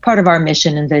be part of our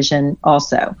mission and vision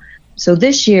also. So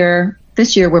this year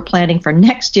we're planning for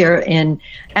next year in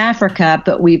Africa,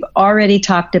 but we've already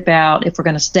talked about, if we're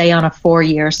going to stay on a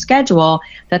 4-year schedule,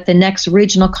 that the next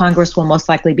regional Congress will most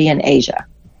likely be in Asia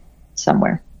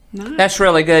somewhere. Nice. That's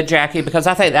really good, Jackie, because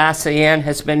I think the ICN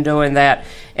has been doing that,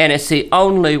 and it's the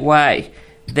only way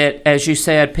that, as you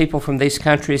said, people from these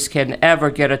countries can ever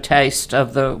get a taste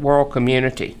of the world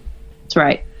community. That's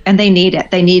right. And they need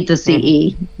it. They need the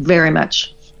CE very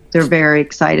much. They're very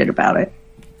excited about it.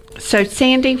 So,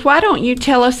 Sandy, why don't you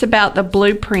tell us about the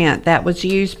blueprint that was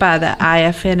used by the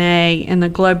IFNA in the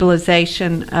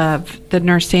globalization of the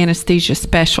nurse anesthesia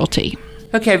specialty?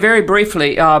 Okay, very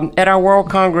briefly, at our World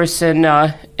Congress in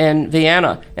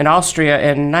Vienna, in Austria,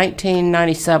 in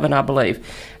 1997, I believe,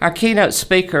 our keynote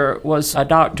speaker was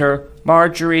Dr.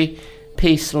 Marjorie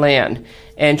Peace Lynn,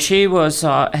 and she was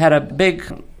had a big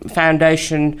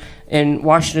foundation in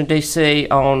Washington, D.C.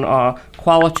 on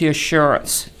quality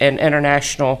assurance and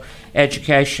international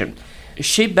education.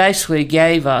 She basically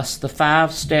gave us the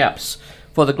 5 steps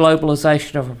for the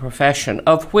globalization of a profession,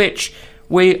 of which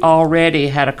we already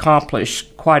had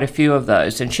accomplished quite a few of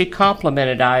those, and she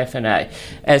complimented IFNA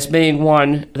as being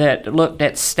one that looked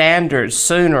at standards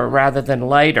sooner rather than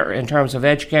later in terms of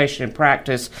education and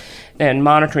practice and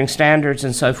monitoring standards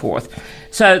and so forth.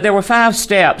 So there were 5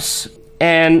 steps,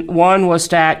 and one was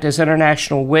to act as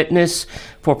international witness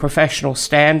for professional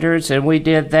standards, and we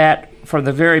did that from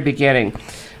the very beginning.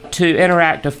 To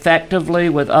interact effectively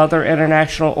with other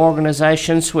international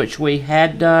organizations, which we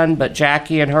had done, but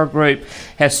Jackie and her group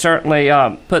has certainly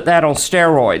put that on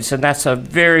steroids, and that's a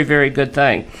very, very good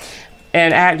thing.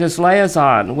 And act as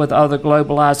liaison with other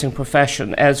globalizing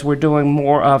profession, as we're doing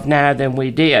more of now than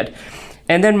we did.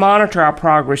 And then monitor our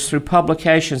progress through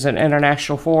publications and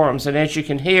international forums. And as you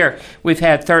can hear, we've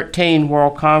had 13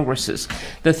 World Congresses.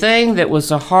 The thing that was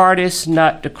the hardest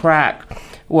nut to crack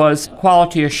was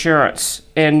quality assurance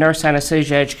in nurse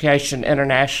anesthesia education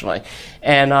internationally.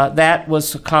 And that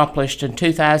was accomplished in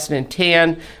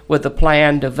 2010 with a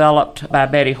plan developed by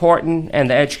Betty Horton and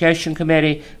the Education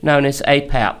Committee known as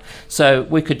APAP. So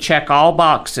we could check all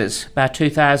boxes by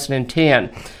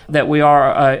 2010 that we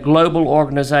are a global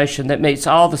organization that meets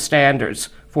all the standards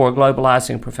for a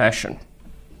globalizing profession.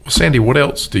 Sandy, what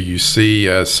else do you see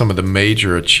as some of the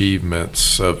major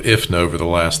achievements of IFNA over the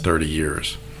last 30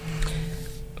 years?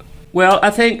 Well, I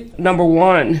think, number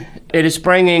one, it is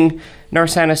bringing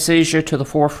nurse anesthesia to the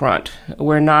forefront.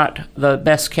 We're not the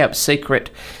best-kept secret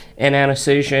in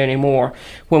anesthesia anymore.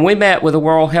 When we met with the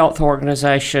World Health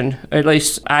Organization, at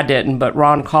least I didn't, but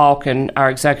Ron Kalk and our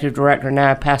executive director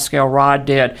now, Pascal Rod,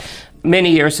 did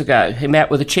many years ago. He met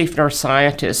with the chief nurse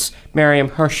scientist, Miriam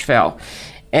Hirschfeld,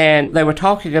 and they were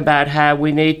talking about how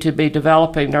we need to be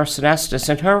developing nurse anesthetists,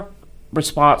 and her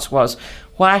response was,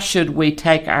 why should we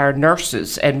take our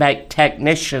nurses and make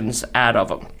technicians out of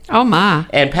them? Oh, my.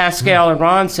 And Pascal and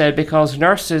Ron said, because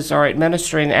nurses are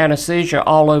administering anesthesia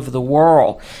all over the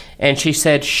world. And she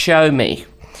said, show me.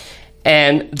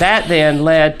 And that then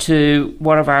led to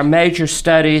one of our major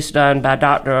studies done by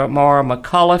Dr. Mara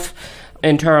McCullough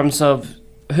in terms of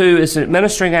who is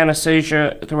administering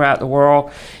anesthesia throughout the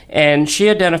world. And she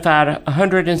identified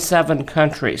 107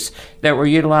 countries that were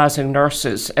utilizing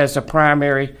nurses as the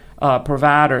primary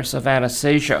providers of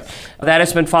anesthesia. That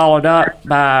has been followed up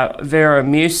by Vera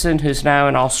Musen, who's now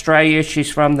in Australia. She's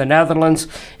from the Netherlands,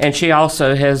 and she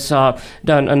also has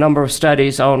done a number of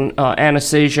studies on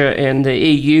anesthesia in the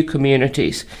EU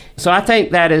communities. So I think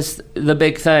that is the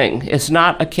big thing. It's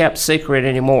not a kept secret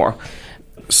anymore.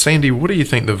 Sandy, what do you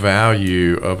think the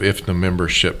value of IFNA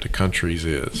membership to countries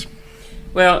is?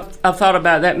 Well, I've thought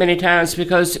about that many times,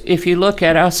 because if you look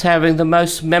at us having the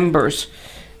most members,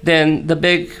 then the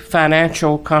big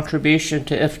financial contribution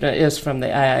to IFNA is from the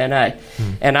INA.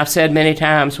 And I've said many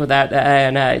times, without the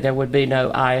INA, there would be no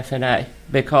IFNA,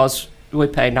 because we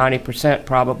pay 90%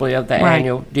 probably of the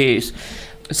annual dues.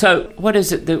 So what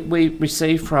is it that we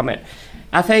receive from it?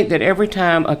 I think that every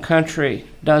time a country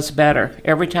does better,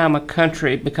 every time a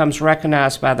country becomes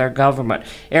recognized by their government,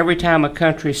 every time a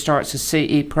country starts a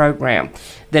CE program,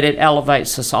 that it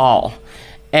elevates us all.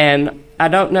 And I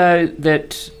don't know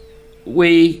that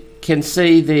we can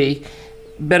see the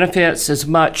benefits as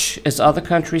much as other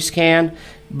countries can,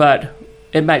 but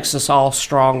it makes us all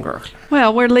stronger.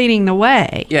 Well, we're leading the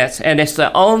way. Yes, and it's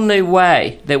the only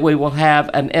way that we will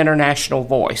have an international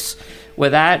voice.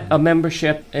 Without a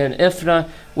membership in IFNA,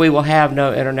 we will have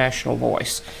no international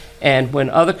voice. And when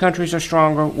other countries are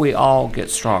stronger, we all get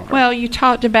stronger. Well, you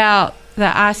talked about the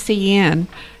ICN,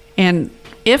 and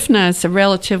IFNA is a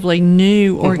relatively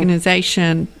new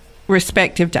organization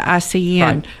respective to ICN.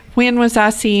 Right. When was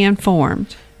ICN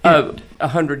formed?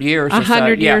 100 years.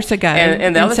 100 years ago.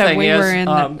 And the other so thing we is, were in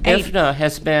the IFNA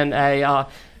has been an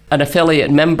affiliate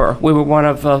member. We were one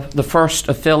of the first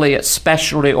affiliate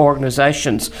specialty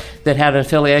organizations that had an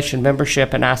affiliation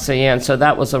membership in ICN, so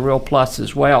that was a real plus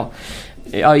as well.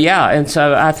 And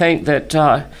so I think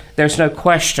that there's no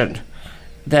question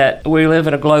that we live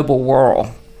in a global world,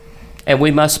 and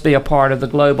we must be a part of the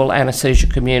global anesthesia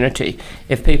community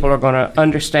if people are going to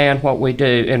understand what we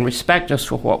do and respect us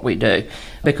for what we do,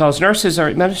 because nurses are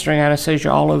administering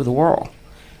anesthesia all over the world.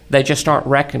 They just aren't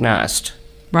recognized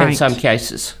in some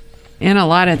cases. In a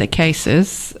lot of the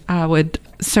cases, I would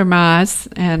surmise,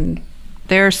 and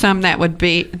there are some that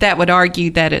would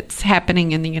argue that it's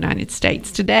happening in the United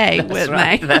States today, wouldn't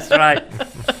they? That's right.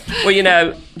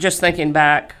 Well, just thinking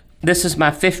back, this is my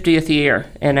 50th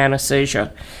year in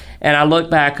anesthesia, and I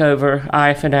look back over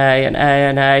IFNA and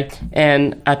ANA,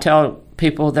 and I tell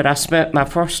people that I spent my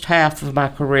first half of my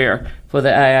career for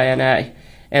the ANA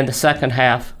and the second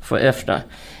half for IFNA.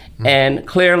 And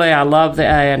clearly I love the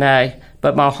ANA,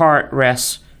 but my heart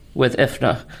rests with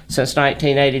IFNA. Since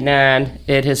 1989,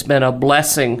 it has been a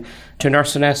blessing to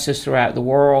nurse anesthetists throughout the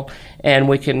world, and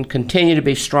we can continue to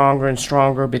be stronger and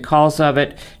stronger because of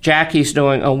it. Jackie's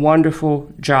doing a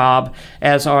wonderful job,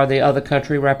 as are the other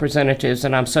country representatives,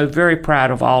 and I'm so very proud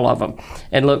of all of them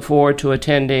and look forward to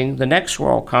attending the next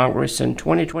World Congress in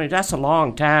 2020. That's a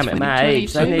long time at my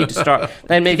age. They need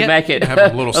to make it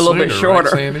a little bit shorter.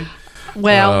 Right, Sandy?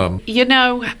 Well,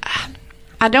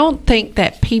 I don't think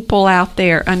that people out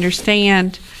there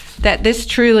understand that this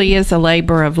truly is a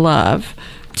labor of love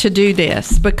to do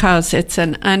this, because it's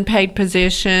an unpaid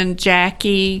position.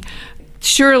 Jackie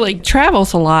surely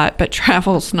travels a lot, but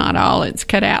travel's not all it's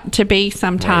cut out to be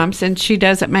sometimes, and she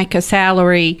doesn't make a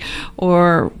salary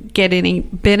or get any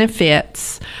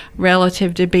benefits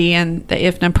relative to being the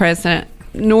IFNA president,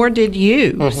 nor did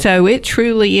you. Mm-hmm. So it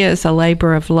truly is a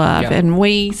labor of love, and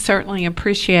we certainly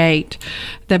appreciate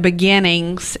the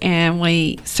beginnings, and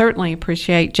we certainly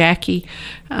appreciate Jackie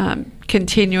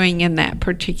continuing in that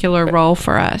particular role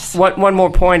for us. One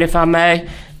more point, if I may.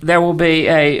 There will be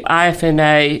a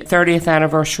IFNA 30th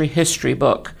anniversary history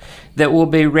book that will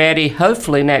be ready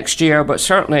hopefully next year, but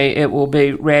certainly it will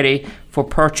be ready for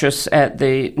purchase at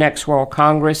the next World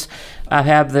Congress. I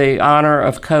have the honor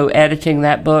of co-editing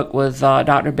that book with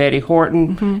Dr. Betty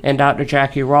Horton and Dr.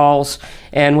 Jackie Rawls,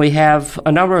 and we have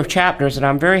a number of chapters, and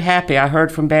I'm very happy. I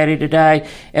heard from Betty today,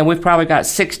 and we've probably got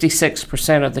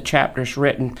 66% of the chapters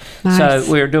written. Nice. So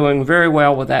we're doing very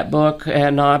well with that book,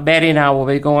 and Betty and I will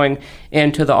be going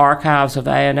into the archives of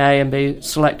ANA and be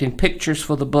selecting pictures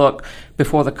for the book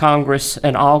before the Congress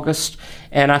in August,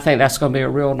 and I think that's going to be a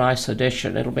real nice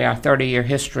addition. It'll be our 30-year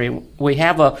history. We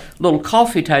have a little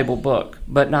coffee table book,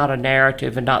 but not a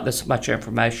narrative and not this much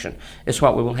information. It's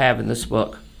what we will have in this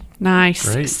book.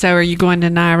 Nice. Great. So are you going to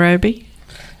Nairobi?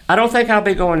 I don't think I'll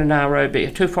be going to Nairobi.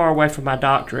 Too far away from my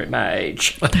doctor at my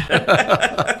age.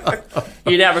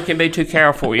 You never can be too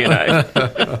careful,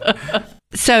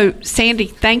 So, Sandy,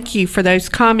 thank you for those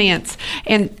comments.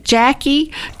 And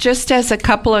Jackie, just as a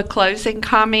couple of closing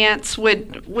comments,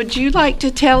 would you like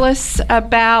to tell us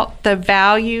about the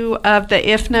value of the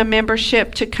IFNA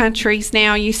membership to countries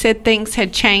now? You said things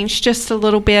had changed just a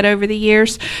little bit over the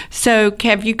years. So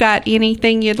have you got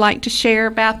anything you'd like to share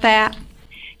about that?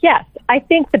 Yes, I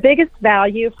think the biggest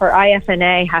value for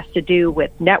IFNA has to do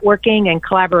with networking and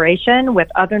collaboration with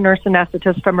other nurse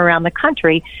anesthetists from around the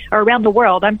country, or around the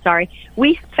world,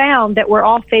 We found that we're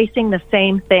all facing the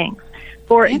same things.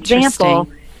 For example,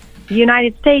 the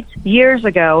United States years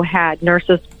ago had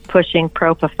nurses pushing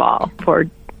propofol for,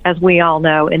 as we all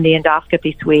know, in the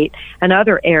endoscopy suite and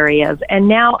other areas. And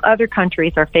now other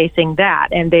countries are facing that,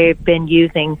 and they've been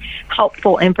using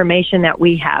helpful information that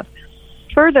we have.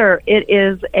 Further, it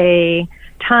is a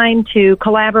time to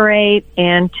collaborate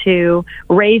and to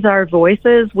raise our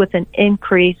voices with an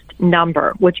increased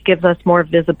number, which gives us more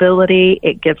visibility.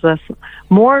 It gives us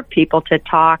more people to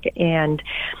talk. And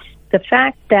the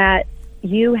fact that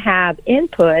you have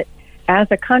input as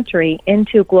a country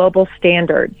into global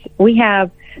standards. We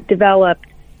have developed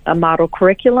a model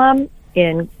curriculum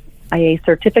in a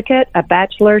certificate, a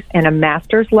bachelor's, and a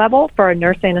master's level for a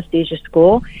nurse anesthesia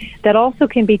school that also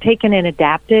can be taken and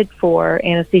adapted for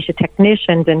anesthesia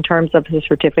technicians in terms of the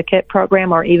certificate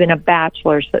program, or even a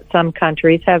bachelor's that some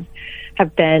countries have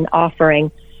been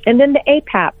offering. And then the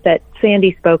APAP that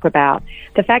Sandy spoke about,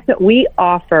 the fact that we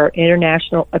offer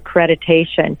international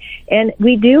accreditation. And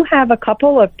we do have a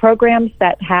couple of programs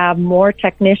that have more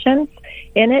technicians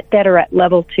in it that are at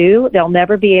level 2. They'll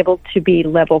never be able to be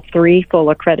level 3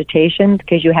 full accreditation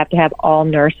because you have to have all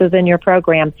nurses in your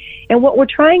program. And what we're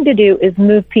trying to do is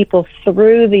move people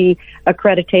through the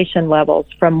accreditation levels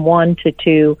from 1 to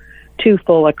 2 to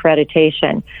full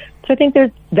accreditation. So I think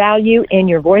there's value in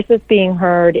your voices being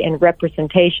heard, in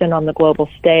representation on the global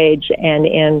stage, and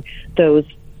in those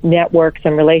networks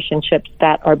and relationships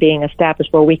that are being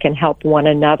established where we can help one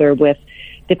another with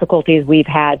difficulties we've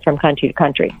had from country to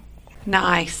country.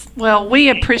 Nice. Well, we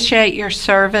appreciate your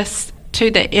service to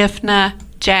the IFNA,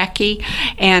 Jackie,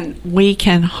 and we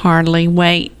can hardly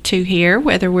wait to hear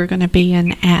whether we're going to be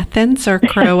in Athens or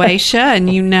Croatia.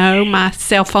 And you know my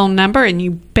cell phone number, and you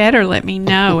better let me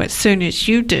know as soon as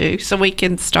you do so we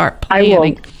can start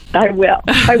planning. I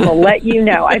will let you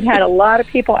know. I've had a lot of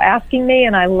people asking me,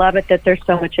 and I love it that there's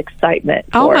so much excitement.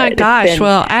 Oh, my gosh.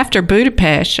 Well, after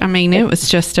Budapest, it was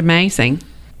just amazing.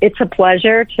 It's a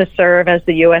pleasure to serve as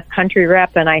the U.S. country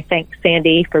rep, and I thank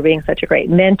Sandy for being such a great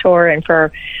mentor and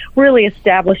for really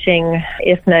establishing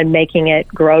IFNA and making it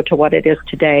grow to what it is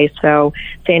today. So,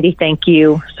 Sandy, thank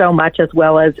you so much, as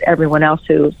well as everyone else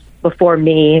who's before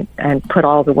me and put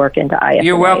all the work into IFNA.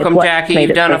 You're welcome, Jackie.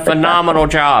 You've done a phenomenal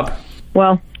job.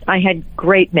 Well, I had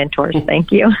great mentors.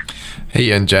 Thank you.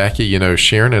 Hey, and Jackie,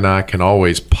 Sharon and I can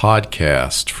always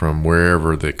podcast from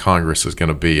wherever the Congress is going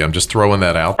to be. I'm just throwing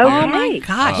that out there. Oh, my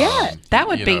gosh. Yeah. That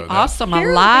would be awesome. A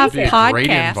live podcast. Great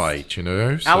invite,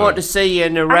 So. I want to see you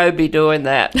in Nairobi doing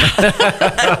that.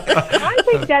 I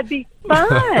think that'd be fun.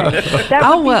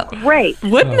 That would be great.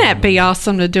 Wouldn't that be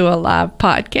awesome to do a live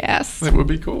podcast? It would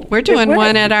be cool. We're doing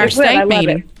one at our state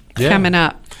meeting coming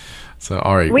up. So,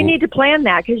 all right. We need to plan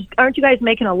that, because aren't you guys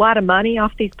making a lot of money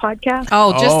off these podcasts?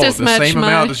 Oh, just as much money. The same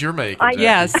amount as you're making.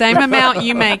 Yeah, same amount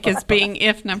you make as being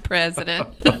IFNA president.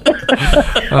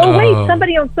 Oh, wait,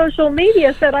 somebody on social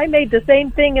media said I made the same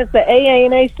thing as the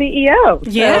AANA CEO.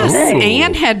 Yes,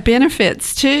 and had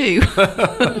benefits, too.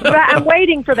 But I'm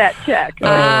waiting for that check.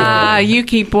 You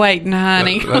keep waiting,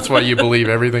 honey. That's why you believe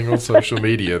everything on social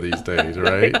media these days,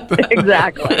 right?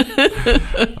 Exactly.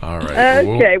 All right.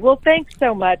 Okay, well, thanks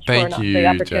so much for the Jackie.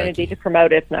 opportunity to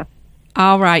promote IFNA.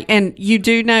 All right. And you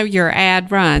do know your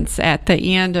ad runs at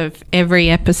the end of every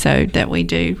episode that we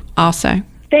do also.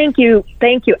 Thank you.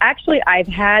 Actually, I've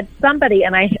had somebody,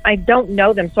 and I don't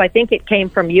know them, so I think it came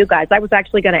from you guys. I was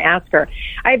actually going to ask her.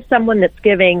 I have someone that's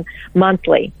giving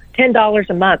monthly, $10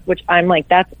 a month, which I'm like,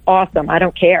 that's awesome. I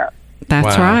don't care.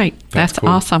 That's right. That's cool.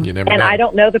 awesome. You never know. I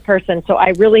don't know the person, so I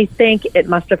really think it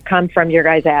must have come from your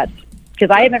guys' ads, because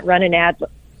I haven't run an ad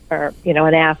or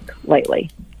an ask lately.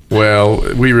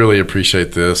 Well, we really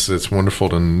appreciate this. It's wonderful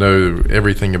to know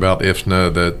everything about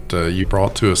IFNA that you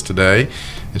brought to us today.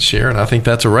 And Sharon, I think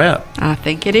that's a wrap. I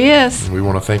think it is. And we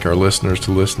want to thank our listeners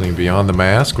for listening Beyond the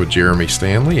Mask with Jeremy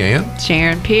Stanley and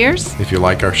Sharon Pierce. If you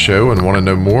like our show and want to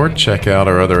know more, check out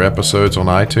our other episodes on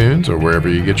iTunes or wherever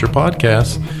you get your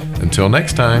podcasts. Until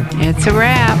next time. It's a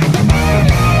wrap.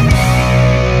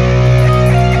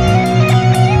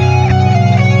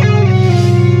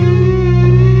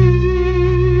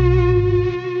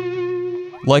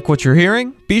 Like what you're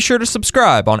hearing? Be sure to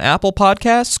subscribe on Apple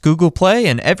Podcasts, Google Play,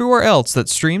 and everywhere else that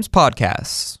streams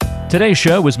podcasts. Today's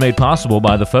show was made possible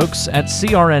by the folks at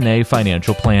CRNA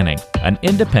Financial Planning, an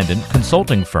independent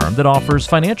consulting firm that offers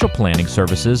financial planning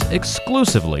services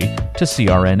exclusively to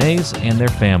CRNAs and their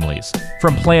families.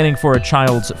 From planning for a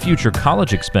child's future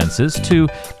college expenses to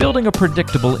building a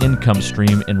predictable income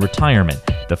stream in retirement,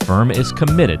 the firm is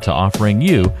committed to offering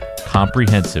you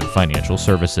comprehensive financial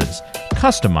services,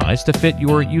 customized to fit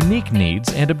your unique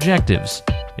needs and objectives.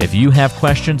 If you have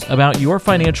questions about your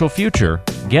financial future,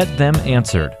 get them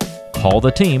answered. Call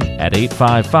the team at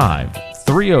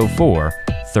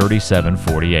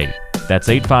 855-304-3748. That's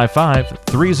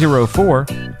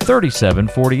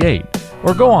 855-304-3748.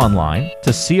 Or go online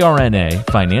to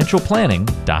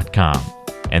crnafinancialplanning.com.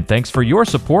 And thanks for your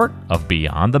support of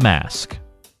Beyond the Mask.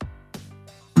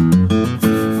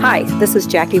 Hi, this is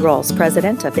Jackie Rolls,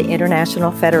 President of the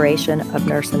International Federation of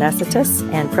Nurse Anesthetists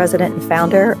and President and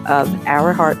founder of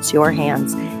Our Hearts, Your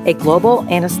Hands, a global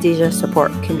anesthesia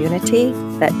support community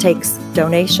that takes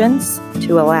donations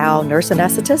to allow nurse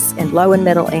anesthetists in low and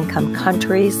middle income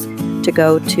countries to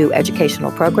go to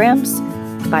educational programs,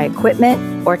 buy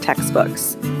equipment, or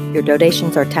textbooks. Your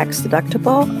donations are tax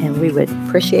deductible, and we would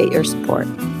appreciate your support.